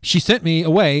 She sent me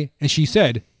away and she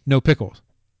said no pickles.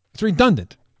 It's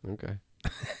redundant. Okay.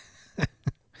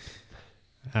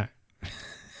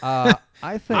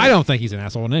 I think I don't think he's an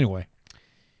asshole in any way.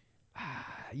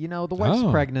 You know, the wife's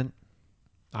Oh. pregnant.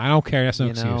 I don't care. That's no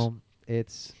you excuse. know,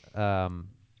 it's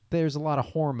there's a lot of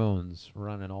hormones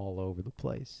running all over the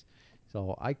place.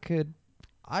 So I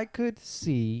could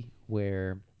see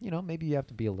where, maybe you have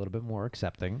to be a little bit more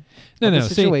accepting No, of no. the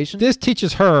See, situation. this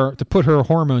teaches her to put her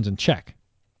hormones in check.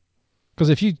 Because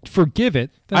if you forgive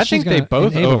it, then I she's think they gonna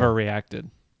both enable- overreacted.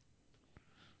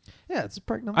 Yeah, it's a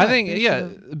pregnant I wife. think, They yeah,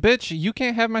 should've- bitch, you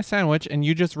can't have my sandwich and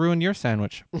you just ruined your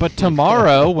sandwich. But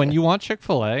tomorrow, when you want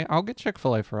Chick-fil-A, I'll get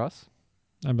Chick-fil-A for us.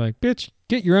 I'd be like, bitch,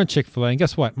 get your own Chick-fil-A. And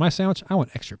guess what? My sandwich, I want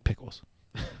extra pickles.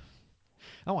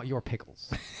 I want your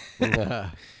pickles. Yeah,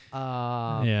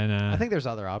 nah. I think there's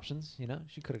other options.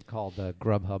 She could have called the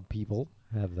Grubhub people,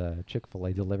 have the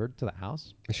Chick-fil-A delivered to the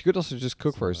house. She could also just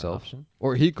cook That's for another herself. option.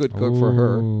 Or he could cook for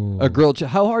her. Ooh. A grilled cheese.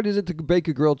 How hard is it to bake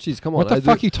a grilled cheese? Come on. What the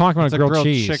fuck are you talking about? It's a grilled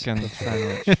cheese? chicken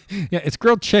sandwich. Yeah, it's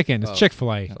grilled chicken. It's Oh.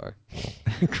 Chick-fil-A. Sorry.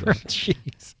 grilled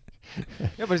cheese. Yeah,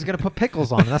 but he's gonna put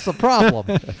pickles on it. That's the problem.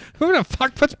 Who the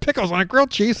fuck puts pickles on a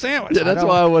grilled cheese sandwich? Yeah, that's don't-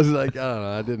 why I was like, I don't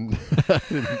know. I didn't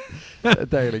I'm not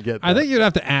gonna get that. I think you'd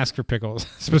have to ask for pickles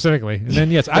specifically. And then,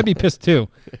 yes, I'd be pissed too.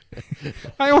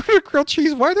 I ordered grilled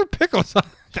cheese. Why are there pickles on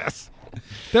this?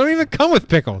 They don't even come with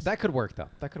pickles. That could work though.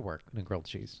 That could work in a grilled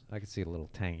cheese. I could see a little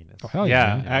tanginess. Oh, hell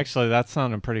yeah, yeah. actually, that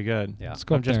sounded pretty good. Yeah. Let's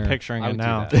go I'm up just there. picturing I it would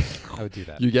now. do that. I would do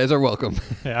that. You guys are welcome.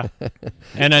 Yeah.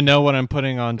 And I know what I'm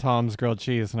putting on Tom's grilled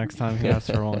cheese next time he asks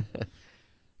for one.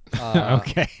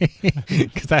 Okay.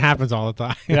 Because that happens all the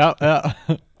time. Yeah, yeah.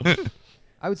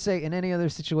 I would say in any other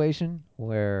situation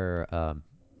where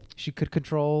she could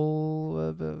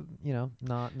control,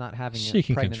 not having She a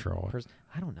can pregnant control it. person.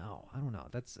 I don't know.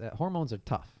 That's hormones are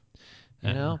tough. You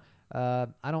Uh-huh.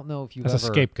 know, I don't know if you've That's a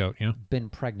ever scapegoat, you know? been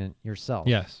pregnant yourself.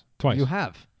 Yes, twice. You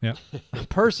have. Yeah.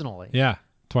 Personally. Yeah,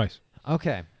 twice.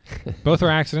 Okay. Both are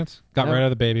accidents. Got Never- rid of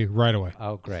the baby right away.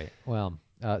 Oh, great. Well,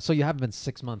 so you haven't been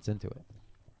 6 months into it.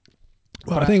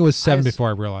 Well, But I think it was 7 I before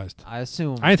I realized. I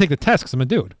assume I didn't take the test because I'm a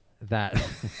dude. that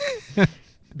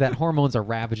that hormones are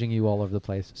ravaging you all over the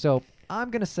place. So I'm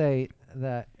gonna say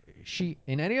that she,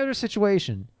 in any other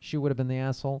situation, she would have been the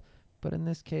asshole. But in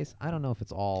this case, I don't know if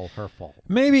it's all her fault.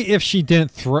 Maybe if she didn't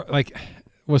throw,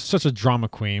 was such a drama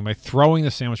queen by throwing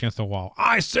the sandwich against the wall.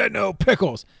 I said no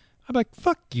pickles. I'm like,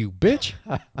 fuck you, bitch.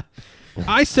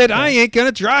 I said I ain't going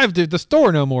to drive to the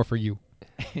store no more for you.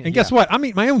 And guess what? I'm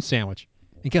eating my own sandwich.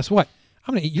 And guess what?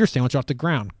 I'm going to eat your sandwich off the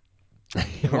ground.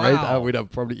 Right? I Wow. would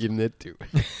have probably eaten it too.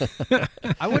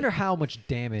 I wonder how much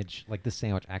damage like the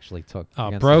sandwich actually took.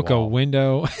 against Broke the a wall.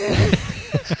 window.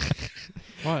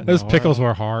 What in Those the pickles world?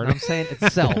 were hard. I'm saying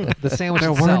itself. The sandwich There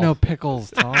itself. were no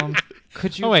pickles, Tom.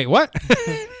 Could you Oh, wait, what?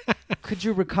 could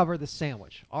you recover the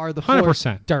sandwich? Are the floors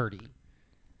 100%. dirty?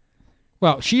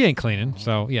 Well, she ain't cleaning,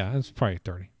 so yeah, it's probably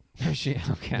dirty. She,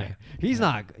 okay. Yeah. He's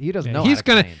not. He doesn't Yeah, know. he's how to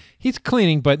gonna clean. he's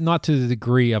cleaning, but not to the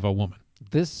degree of a woman.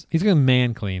 This He's gonna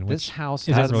man clean, this which house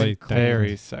isn't has really been that cleaned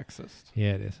Very sexist.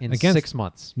 yeah, it is in against 6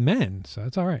 months. men, so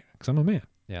it's all right because I'm a man.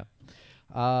 Yeah.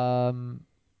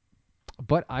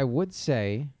 But I would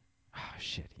say,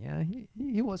 shit. Yeah,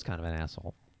 he was kind of an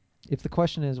asshole. If the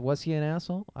question is, was he an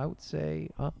asshole? I would say,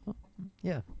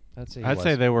 yeah. I'd say. He I'd was.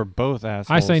 say they were both assholes.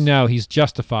 I say no. He's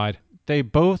justified. They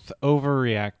both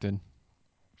overreacted.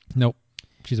 Nope,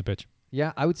 she's a bitch.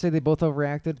 Yeah, I would say they both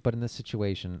overreacted, but in this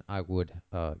situation, I would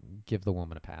give the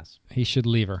woman a pass. He should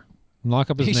leave her.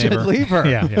 Lock up his He neighbor. should leave her.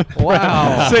 Yeah, yeah.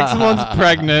 Wow. 6 months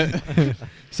pregnant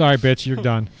Sorry, bitch, you're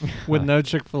done. with no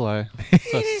Chick-fil-A.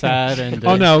 It's a sad ending.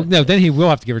 Oh no. Then he will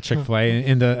have to give her Chick-fil-A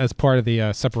as part of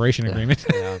the separation agreement.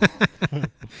 Yeah.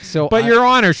 So, But Your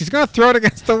Honor, she's gonna throw it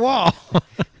against the wall.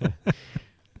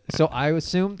 so I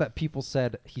assume that people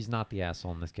said he's not the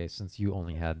asshole in this case, since you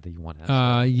only had the one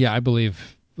asshole. Yeah, I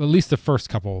believe at least the first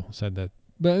couple said that.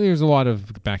 But there's a lot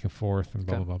of back and forth and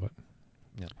blah Okay. blah blah. But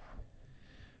Yeah.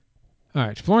 all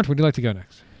right, Florence, would you like to go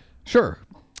next? Sure.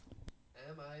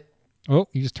 Oh,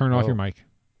 you just turned off Oh. your mic.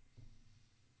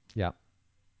 Yeah.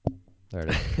 There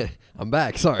it is. I'm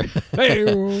back. Sorry.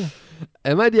 Hey.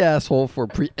 Am I the asshole for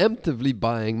preemptively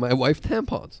buying my wife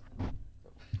tampons?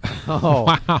 Oh,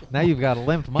 Wow. now you've got a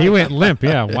limp mic. He went limp.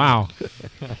 Yeah. Wow.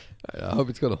 I hope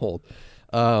it's gonna hold.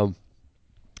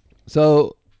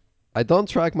 So I don't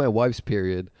track my wife's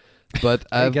period, but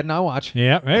Hey, I've get an eye watch.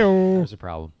 Yeah. Hey. There's a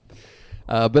problem.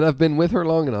 but I've been with her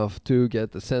long enough to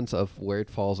get the sense of where it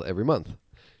falls every month.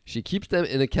 She keeps them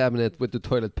in a cabinet with the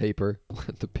toilet paper.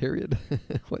 The period?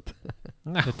 What?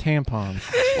 The tampons.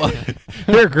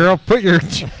 Here, girl, put your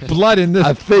blood in this.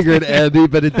 I figured, Andy,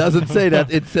 but it doesn't say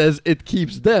that. It says it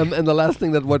keeps them, and the last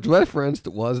thing that was referenced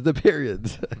was the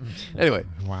periods. Anyway,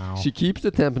 Wow. she keeps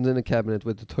the tampons in a cabinet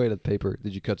with the toilet paper.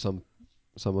 Did you cut some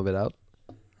of it out?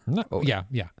 No, Oh. yeah.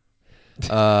 Yeah.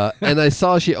 And I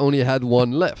saw she only had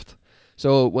one left.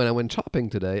 So when I went shopping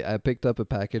today, I picked up a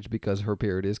package because her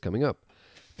period is coming up.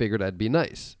 Figured that'd be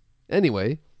nice.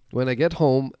 Anyway, when I get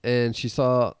home and she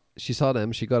saw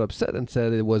them, she got upset and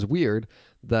said it was weird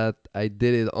that I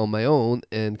did it on my own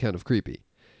and kind of creepy.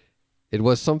 It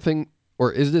was something,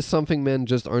 or is this something men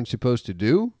just aren't supposed to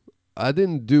do? I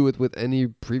didn't do it with any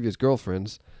previous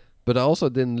girlfriends, but I also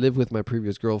didn't live with my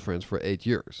previous girlfriends for 8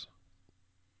 years.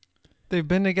 They've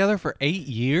been together for 8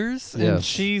 years, and Yes.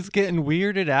 she's getting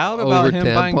weirded out Over about him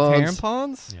buying tampons.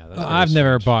 tampons? Yeah, that's I've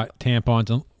never bought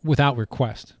tampons without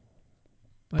request.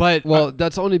 But Well,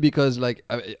 that's only because, like,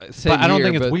 same but I don't here,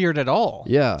 think it's but- weird at all.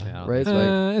 Yeah, Yeah, I don't right? think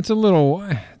Like, It's a little,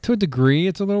 to a degree,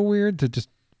 it's a little weird to just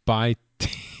buy.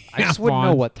 I just wouldn't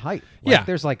know tampons. what type. Like, Yeah.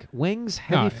 There's like wings,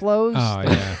 heavy Oh, flows. Oh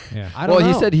yeah, yeah. I don't well,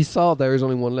 know. he said he saw there is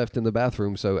only one left in the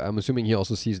bathroom, so I'm assuming he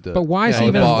also sees the. But why is Yeah, he he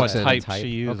even? knows box what and type type. she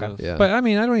uses. Okay. Yeah. But I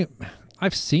mean, I don't.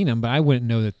 I've seen them, but I wouldn't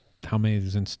know that how many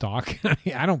is in stock.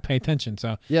 I don't pay attention,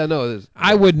 so yeah, no, it's,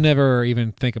 I would never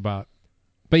even think about.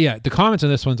 But yeah, the comments on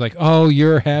this one's like, "Oh,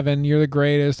 you're heaven, you're the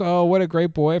greatest. Oh, what a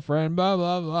great boyfriend." Blah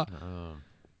blah blah.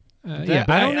 Yeah,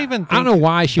 but I don't even I don't think know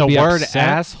why she the would be word upset.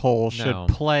 asshole should No.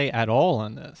 play at all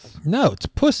in this. No, it's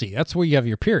pussy. That's where you have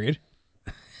your period.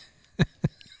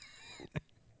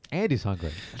 Andy's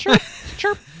hungry. Chirp,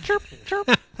 chirp, chirp, chirp.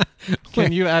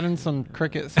 Can you add in some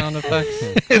cricket sound effects?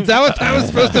 Is that what that was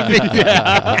supposed to be?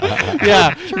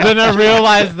 Yeah. Then I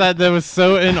realized that was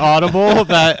so inaudible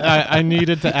that I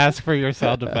needed to ask for your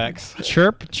sound effects.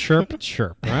 Chirp, chirp,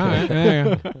 chirp. All right.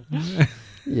 Yeah.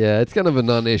 Yeah, it's kind of a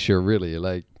non-issue, really.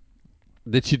 Like,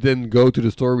 did she then go to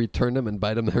the store, return them, and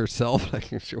buy them herself? Like,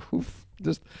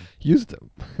 just use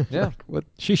them. Yeah. Like, what?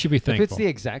 She should be If thankful. it's the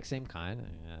exact same kind,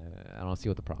 I don't see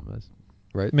what the problem is.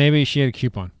 Right? Maybe she had a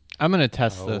coupon. I'm gonna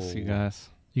test this, you Oh. guys.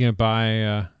 You gonna buy?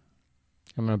 I'm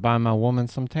gonna buy my woman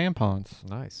some tampons.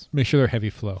 Nice. Make sure they're heavy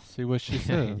flow. See what she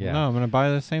says. Yeah. No, I'm gonna buy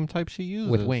the same type she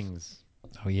uses. With wings.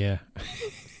 Oh yeah.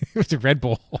 It's a Red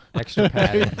Bull. Extra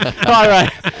padding. All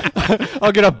right.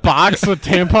 I'll get a box with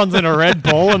tampons and a Red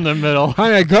Bull in the middle.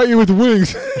 Honey, I got you with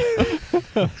wings.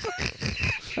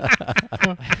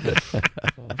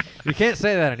 You can't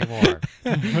say that anymore.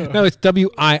 No, it's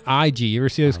WIIG. You ever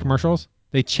see those commercials?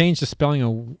 They changed the spelling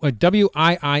of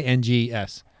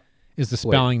WIINGS is the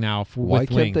spelling now for Why with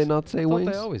can't wings. they not say I thought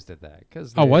wings? they always did that.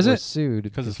 Cause Oh, was they were it? Sued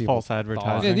Because it's people false thought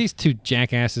advertising. Yeah, these two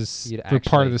jackasses You'd were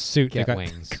part of actually the suit. They get got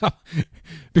wings.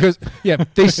 because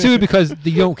they sued because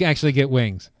you don't actually get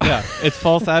wings. Yeah, it's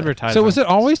false advertising. So was it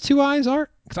always two eyes, Art?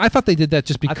 Because I thought they did that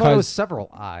just I thought it was because. several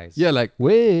eyes. Yeah, like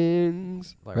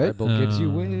wings. Like Right? Red Bull gives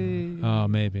you Uh, wings. Oh,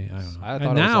 maybe I don't know. I thought And it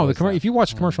was now always that. if you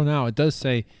watch the commercial now, it does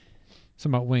say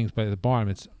something about wings, but at the bottom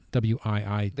it's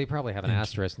WII. They probably have an Thank you.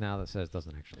 asterisk now that says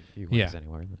doesn't actually give you Yeah. wings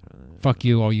anywhere. Fuck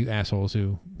you, all you assholes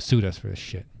who sued us for this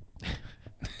shit.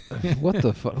 What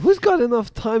the fuck? Who's got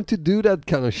enough time to do that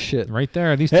kind of shit? Right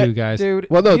there, these Hey, two guys. Dude,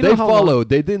 Well, no, you know they how long- followed.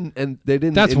 They didn't, and they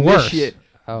didn't. That's worse. initiate.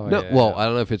 Oh, No, yeah, well, yeah. I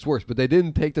don't know if it's worse, but they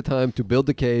didn't take the time to build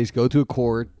the case, go to a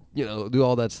court, do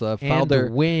all that stuff, file and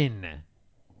their win.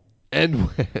 and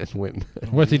win.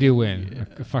 What did you win?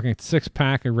 A fucking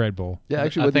 6-pack of Red Bull. Yeah,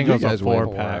 actually, I what think did it you was guys a win?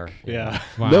 4-pack. Yeah.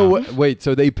 Wow. No, wait.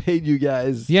 So they paid you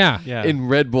guys, Yeah. Yeah. in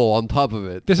Red Bull on top of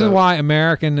it. This So- is why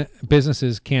American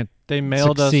businesses can't. They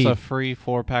mailed Succeed. us a free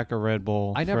 4-pack of Red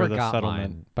Bull I never for the got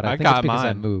settlement. mine, but I think got it's because I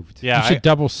mine. moved. Yeah, you should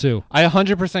double sue. I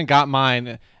 100% got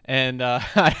mine, and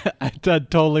I had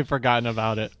totally forgotten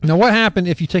about it. Now, what happened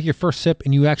if you take your first sip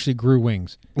and you actually grew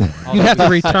wings? You have to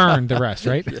return the rest,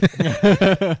 right?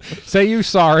 Say you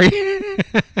sorry.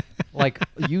 Like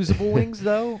usable wings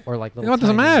though, or like little. No, it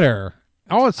doesn't tiny- matter.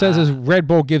 All it says is Red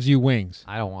Bull gives you wings.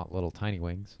 I don't want little tiny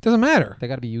wings. Doesn't matter. They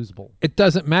got to be usable. It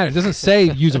doesn't matter. It doesn't say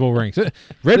usable rings.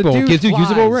 Red The Bull dude gives you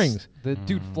usable flies. rings. The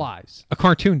dude flies. A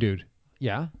cartoon dude.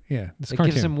 Yeah, Yeah, it's a it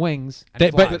cartoon. gives him wings. And They-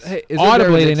 he but flies. hey, isn't there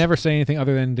audibly, an they ex- never say anything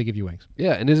other than they give you wings.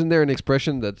 Yeah, and isn't there an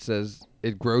expression that says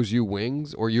it grows you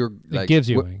wings, or you're like It gives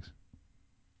you what- wings.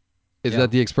 Is Yeah.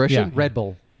 that the expression? Yeah. Red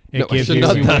Bull, It No, gives so you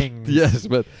not wings. that- wings. Yes,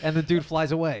 but and the dude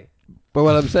flies away.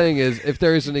 what I'm saying is, if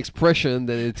there is an expression,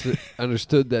 then it's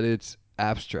understood that it's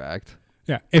abstract.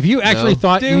 Yeah. If you actually No.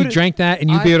 thought you Dude, drank that and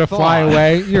you'd be I able to fly thought-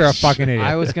 away, you're a fucking idiot.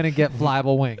 I was gonna get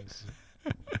flyable wings.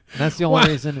 And that's the only Why?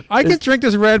 reason. I can drink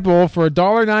this Red Bull for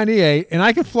 $1.98 and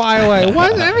I can fly away. Why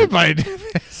does everybody do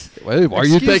this? Wait, why are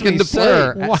you Excuse taking me, the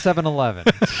sir, plane? at 7-Eleven.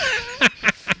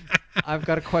 I've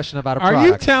got a question about a Are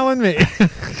product. you telling me?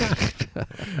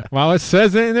 Well, it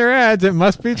says it in their ads. It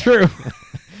must be true.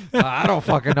 I don't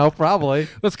fucking know. Probably.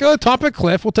 Let's go to the top of a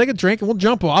cliff. We'll take a drink and we'll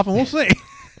jump off and we'll see.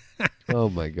 Oh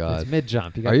my god. It's mid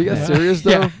jump. Are you guys serious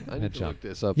though? Yeah. I need to Good look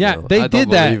this up. Yeah, now. they I don't did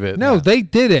that. believe it. No, they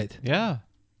did it. Yeah.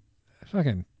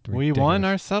 Fucking We won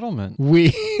our settlement.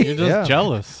 We You're just Yeah.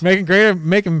 jealous.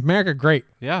 making America great.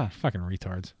 Yeah. Fucking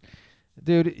retards.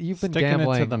 Dude, you've been Sticking it to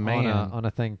gambling the man. on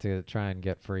a thing to try and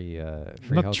get free. I'm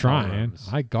hotel not trying. rooms.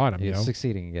 I got him, You're yo.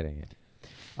 succeeding in getting it.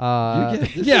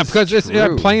 This Yeah, is because it's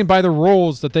true. playing by the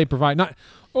rules that they provide. Not,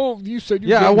 oh, you said you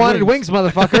Yeah, I gave wanted wings,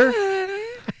 motherfucker.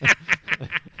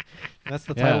 That's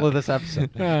the title Yeah. of this episode.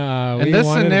 In this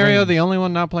scenario, the only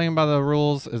one not playing by the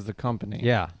rules is the company.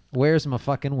 Yeah. Where's my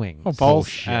fucking wings? Oh, False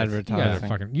bullshit.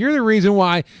 advertising. You're the reason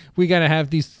why we got to have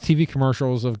these TV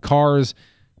commercials of cars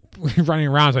running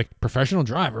around. It's like professional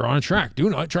driver on a track. Do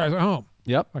not try at home.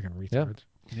 Yep. Fucking retards.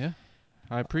 Yeah.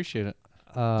 I appreciate it.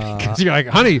 So you're like,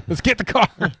 honey, let's get the car.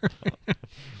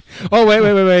 Oh,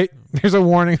 wait. There's a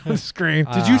warning on the screen.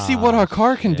 Did you see what our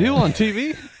car can do on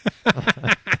TV?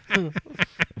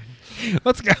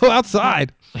 Let's go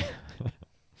outside.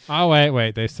 Oh,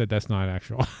 wait. They said that's not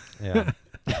actual. Yeah.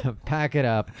 Pack it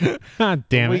up. God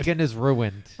damn it. Weekend is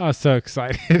ruined. I was so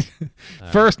excited.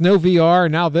 First, no VR.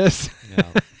 Now this.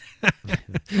 Yeah.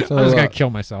 So, I'm just going to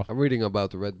kill myself. I'm reading about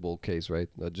the Red Bull case, right?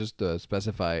 Just to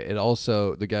specify,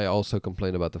 the guy also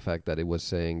complained about the fact that it was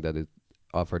saying that it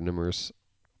offered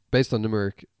based on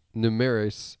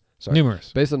numerous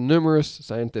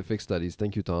scientific studies.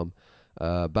 Thank you, Tom.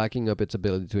 backing up its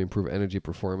ability to improve energy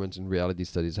performance. In reality,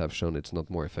 studies have shown it's not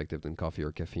more effective than coffee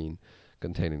or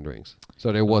caffeine-containing drinks.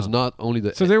 So there was not only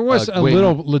the So there was a wing-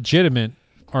 little legitimate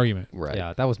argument. right.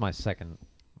 Yeah, that was my second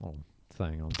little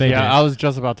thing. They yeah, did. I was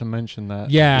just about to mention that.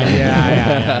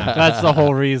 Yeah. That's the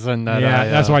whole reason that Yeah, I,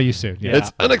 that's why you sued. Yeah. yeah.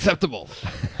 It's unacceptable.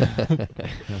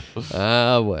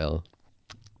 Well.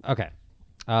 Okay.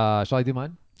 Shall I do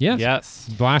mine? Yes. Yes.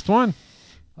 Last one.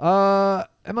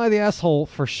 Am I the asshole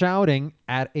for shouting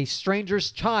at a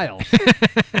stranger's child?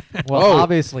 Well, Oh.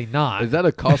 obviously not. Is that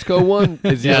a Costco one?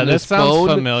 Is he Yeah, on this his sounds phone?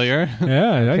 familiar.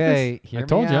 Yeah. Okay, I hear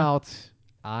told me you. out.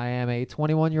 I am a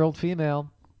 21-year-old female.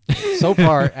 So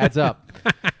far, it adds up.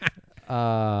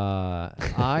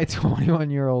 I,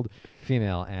 21-year-old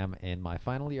female, am in my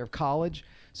final year of college,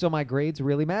 so my grades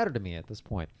really matter to me at this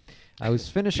point. I was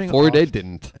finishing Before off, they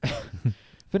didn't.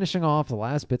 finishing off the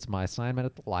last bits of my assignment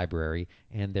at the library,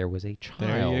 and there was a child.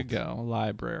 There you go.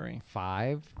 Library.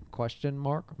 5 question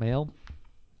mark male,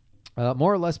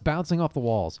 more or less bouncing off the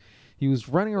walls. He was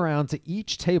running around to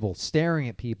each table, staring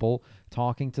at people,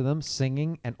 talking to them,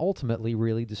 singing, and ultimately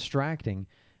really distracting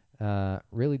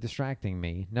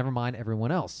me, never mind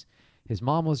everyone else. His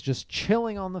mom was just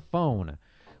chilling on the phone.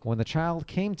 When the child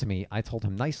came to me, I told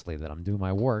him nicely that I'm doing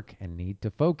my work and need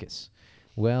to focus.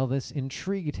 Well, this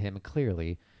intrigued him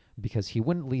clearly because he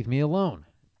wouldn't leave me alone.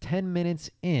 10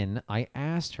 minutes in, I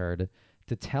asked her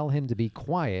to tell him to be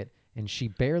quiet, and she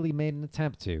barely made an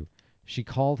attempt to. She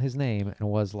called his name and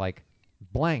was like,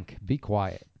 "Blank, be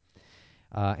quiet."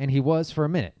 And he was for a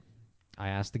minute. I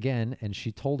asked again, and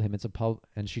she told him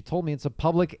she told me it's a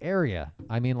public area.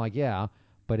 I mean, like, yeah,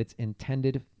 but it's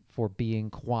intended for being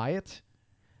quiet.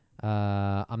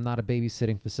 I'm not a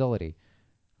babysitting facility.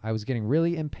 I was getting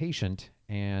really impatient,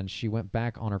 and she went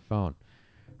back on her phone.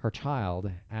 Her child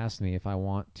asked me if I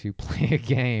want to play a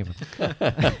game.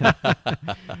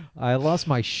 I lost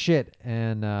my shit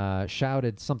and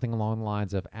shouted something along the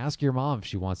lines of, "Ask your mom if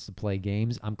she wants to play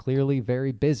games. I'm clearly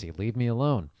very busy. Leave me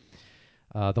alone."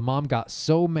 The mom got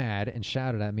so mad and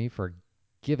shouted at me for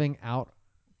giving out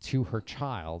to her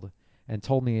child and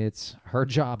told me it's her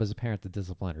job as a parent to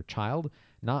discipline her child,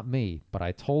 not me. But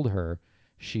I told her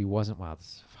she wasn't. Wow, this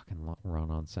is a fucking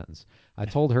run-on sentence. I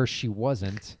told her she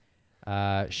wasn't.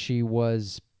 She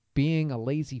was being a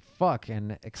lazy fuck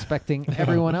and expecting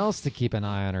everyone else to keep an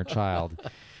eye on her child.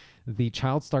 The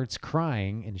child starts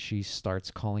crying and she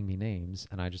starts calling me names,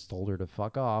 and I just told her to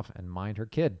fuck off and mind her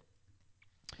kid.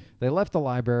 They left the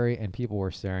library and people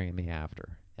were staring at me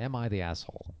after. Am I the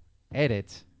asshole?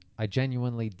 Edit. I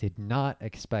genuinely did not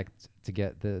expect to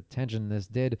get the attention this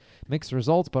did. Mixed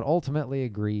results, but ultimately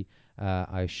agree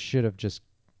I should have just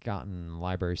gotten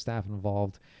library staff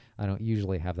involved. I don't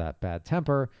usually have that bad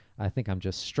temper. I think I'm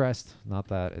just stressed. Not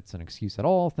that it's an excuse at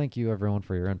all. Thank you, everyone,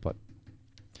 for your input.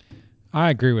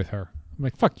 I agree with her. I'm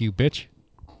like, fuck you, bitch.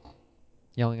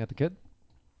 Yelling at the kid?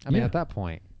 I mean, Yeah. at that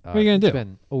point, What are you gonna it's do?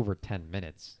 been over 10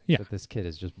 minutes Yeah. that this kid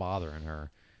is just bothering her.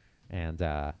 And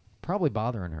probably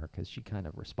bothering her because she kind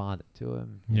of responded to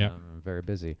him. Yeah. I'm very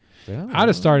busy. So, oh, I'd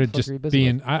have started what the fuck just are you busy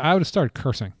being, with? I would have started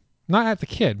cursing. Not at the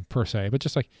kid, per se, but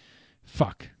just like,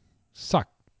 fuck, suck,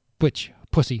 bitch,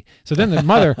 pussy. So then the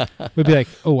mother would be like,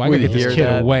 oh, I got to We get this hear kid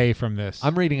that. away from this.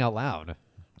 I'm reading out loud.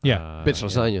 Yeah. Bitch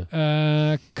lasagna.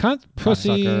 Cunt,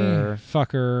 pussy, Cocksucker.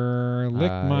 fucker,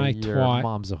 lick my your twat.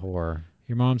 mom's a whore.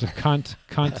 Your mom's a cunt,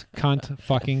 cunt,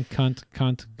 fucking cunt,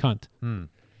 cunt. Hmm.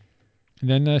 And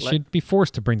then she'd be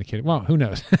forced to bring the kid. Well, who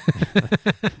knows?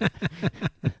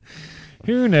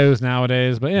 Who knows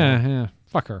nowadays? But yeah,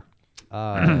 fuck her.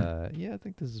 Yeah, I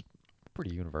think this is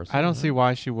pretty universal. I don't isn't see it?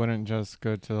 why she wouldn't just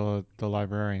go to the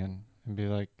librarian and be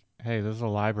like, "Hey, this is a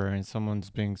library and someone's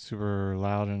being super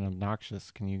loud and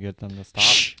obnoxious. Can you get them to stop?"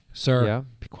 Shh, sir. Yeah.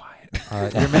 Be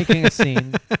quiet. You're making a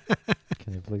scene.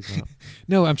 Can you please not?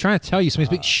 No, I'm trying to tell you. Somebody's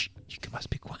being, shh, you must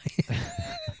be quiet.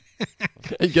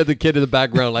 You get the kid in the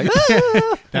background like,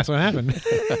 "Ah!" That's what happened.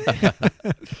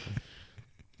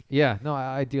 Yeah, no,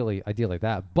 ideally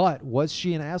that. But was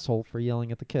she an asshole for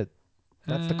yelling at the kid?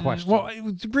 That's the question. Well,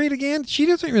 read again. She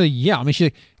doesn't really yell. I mean, she's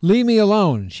like, leave me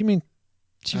alone. She's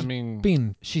I mean,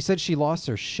 being, She said she lost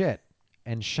her shit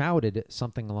and shouted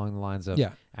something along the lines of,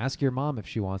 Yeah. "Ask your mom if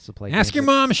she wants to play ask games your with-"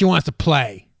 mom if she wants to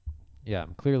play. Yeah,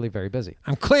 I'm clearly very busy.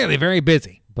 I'm clearly very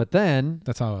busy. But then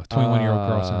That's how a 21-year-old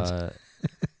girl sounds.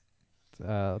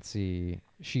 Let's see.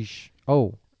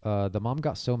 The mom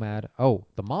got so mad. Oh,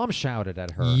 the mom shouted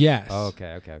at her. Yes. Oh,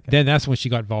 okay. Then that's when she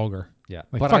got vulgar. Yeah.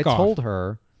 Like, but I fuck off. told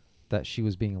her that she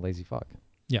was being a lazy fuck.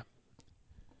 Yeah.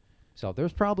 So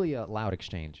there's probably a loud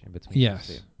exchange in between. Yes.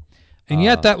 those two. And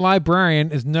yet that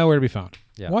librarian is nowhere to be found.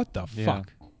 Yeah. What the Yeah.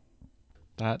 fuck?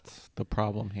 that's the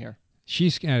problem here.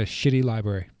 She's got a shitty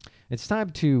library. It's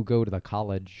time to go to the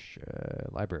college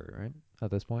library, right?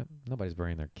 At this point, nobody's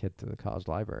bringing their kid to the college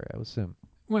library, I would assume.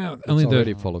 Well, It's only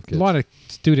already the full of a kids. lot of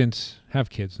students have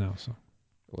kids now. So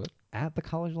At the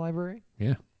college library?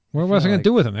 what was I going like to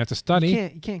do with them? They have to study.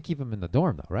 You can't keep them in the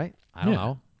dorm, though, right? I don't Yeah.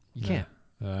 know. You can't.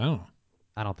 I don't know.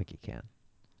 I don't think you can.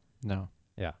 No.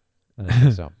 I don't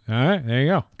think so. All right, there you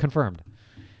go. Confirmed.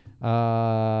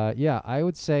 Yeah, I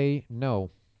would say no.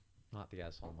 Not the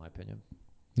asshole, in my opinion.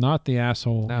 Not the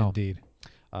asshole, No. indeed.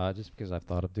 Just because I've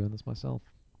thought of doing this myself.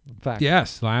 In fact,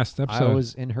 Yes, last I episode.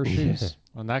 was in her shoes.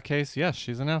 In that case, yes,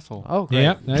 she's an asshole. Oh, great.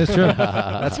 Yeah, that is true.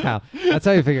 That's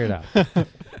how you figure it out.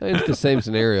 It's the same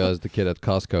scenario as the kid at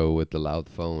Costco with the loud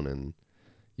phone, and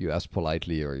you ask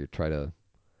politely or you try to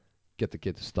get the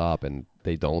kid to stop, and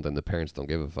they don't, and the parents don't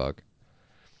give a fuck.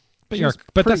 But She's that's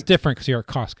pretty- different because you're at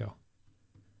Costco.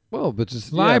 Well, but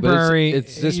just Library, yeah, but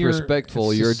it's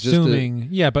disrespectful. You're just assuming.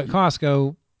 But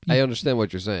Costco. I understand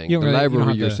what you're saying. You The don't really- you don't library,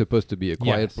 have you're to- supposed to be a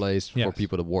quiet Yes. place for Yes.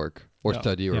 people to work or Yeah.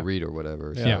 study or Yeah. read or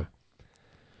whatever. So. Yeah.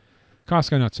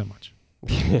 Costco, not so much.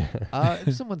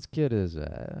 If someone's kid is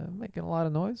making a lot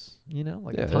of noise,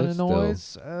 like Yeah, a ton of it's still-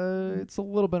 noise, it's a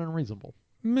little bit unreasonable.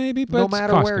 Maybe, but No it's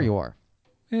matter Costco. where you are.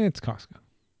 It's Costco.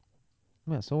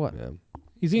 Yeah, so what? Yeah.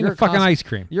 He's eating You're a fucking Costco- ice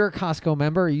cream. You're a Costco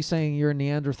member. Are you saying you're a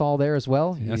Neanderthal there as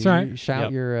well? That's you, right. You shout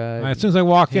Yep. your... As soon as I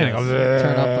walk in, I go,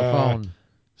 turn up the phone.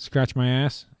 Scratch my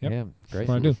ass. Yep. Yeah, great. That's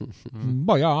what I do.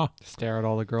 Boy, yeah. Stare at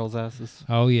all the girls' asses.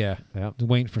 Oh, yeah. Yep.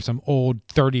 Waiting for some old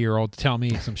 30-year-old to tell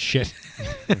me some shit.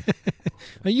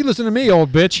 Hey, you listen to me,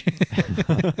 old bitch.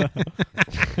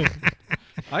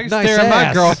 I can Nice stare at my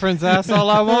ass. girlfriend's ass all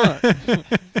I want.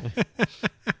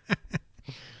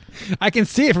 I can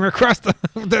see it from across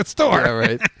the store. Yeah,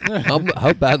 right.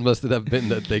 how bad must it have been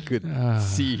that they could Ah.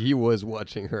 see he was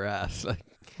watching her ass? Like,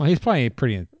 Well, he's probably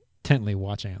pretty intently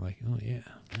watching it, like, oh, yeah.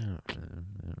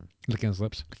 Licking his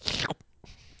lips.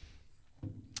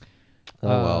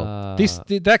 oh well.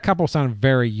 That couple sounded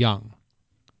very young.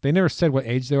 They never said what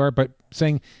age they are, but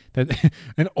saying that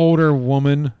an older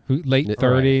woman who late Right.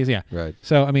 30s, yeah. Right.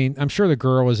 So I mean, I'm sure the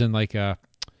girl was in like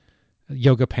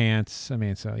yoga pants. I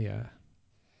mean, so yeah.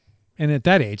 And at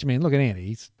that age, I mean, look at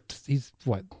Andy. He's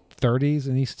what 30s,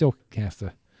 and he still has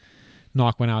to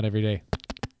knock one out every day.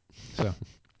 So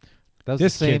That was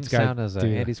This the same kid's gotta sound as do that.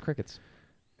 Andy's crickets.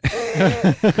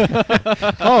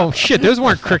 oh shit, those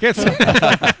weren't crickets.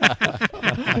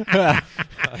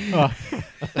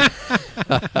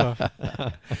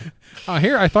 Oh,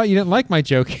 here I thought you didn't like my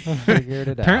joke. Figured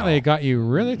it Apparently, out. it got you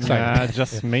really excited. Yeah,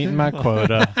 just meeting my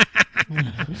quota.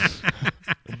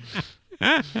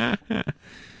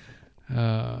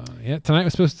 Yeah, tonight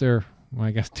was supposed to. Well,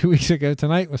 I guess 2 weeks ago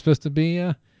tonight was supposed to be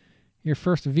your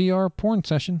first VR porn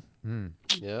session. Mm.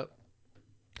 Yep.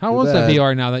 How Too was the bad.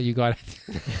 VR now that you got it?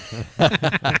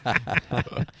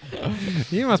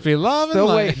 You must be loving Still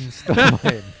life. waiting. Still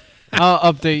waiting.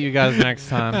 I'll update you guys next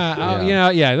time.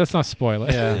 Let's not spoil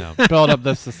it. Yeah. Build up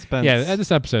the suspense. Yeah,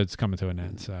 this episode's coming to an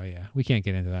end, so yeah, we can't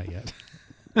get into that yet.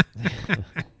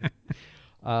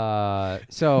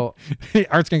 So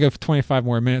Art's gonna go for 25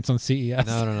 more minutes on CES.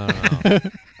 no.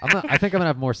 I think I'm gonna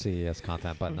have more CES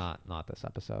content, but not this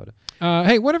episode.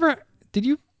 Hey, whatever. Did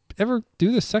you ever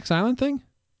do the Sex Island thing?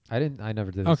 I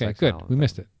never did. The Okay, Sex good. Island We thing.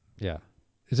 missed it. Yeah.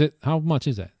 Is it? How much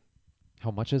is that? How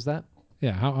much is that?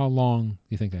 Yeah. How long do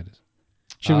you think that is?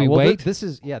 Should we well, wait? This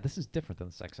is different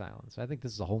than Sex Islands. I think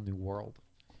this is a whole new world.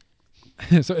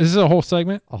 So is this a whole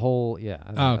segment? A whole I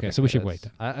Oh, okay, think so we it should is. wait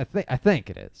then. I think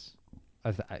it is.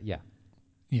 Yeah,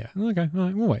 Yeah. Okay. All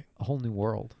right. We'll wait. a whole new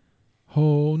world.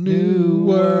 Whole new New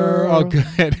world. Oh, world.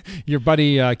 good. Your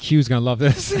buddy Q's gonna love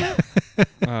this.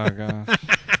 Oh gosh.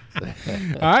 All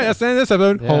right. That's the end of this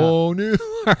episode. Yeah. Whole new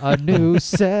A new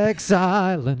Sex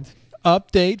Island.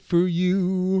 update for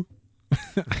you.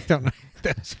 I don't know what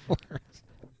that's for.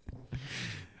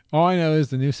 All I know is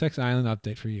the new Sex Island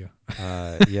update for you.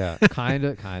 Yeah, kind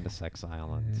of Sex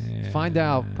Island. Find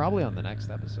out probably on the next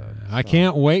episode. I So,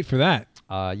 can't wait for that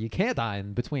You can't die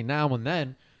in between now and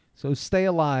then, so stay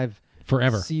alive.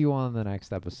 forever. See you on the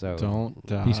next episode. Don't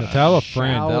die. Peace out. Tell a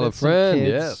friend. Shout Tell a at some friend, kids.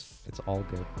 yes. It's all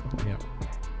good. Yeah.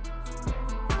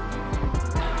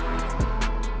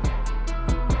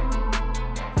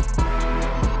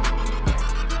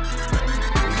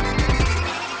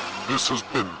 This has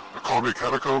been a Comic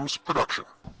Catacombs production.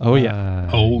 Oh yeah.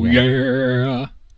 Oh yeah.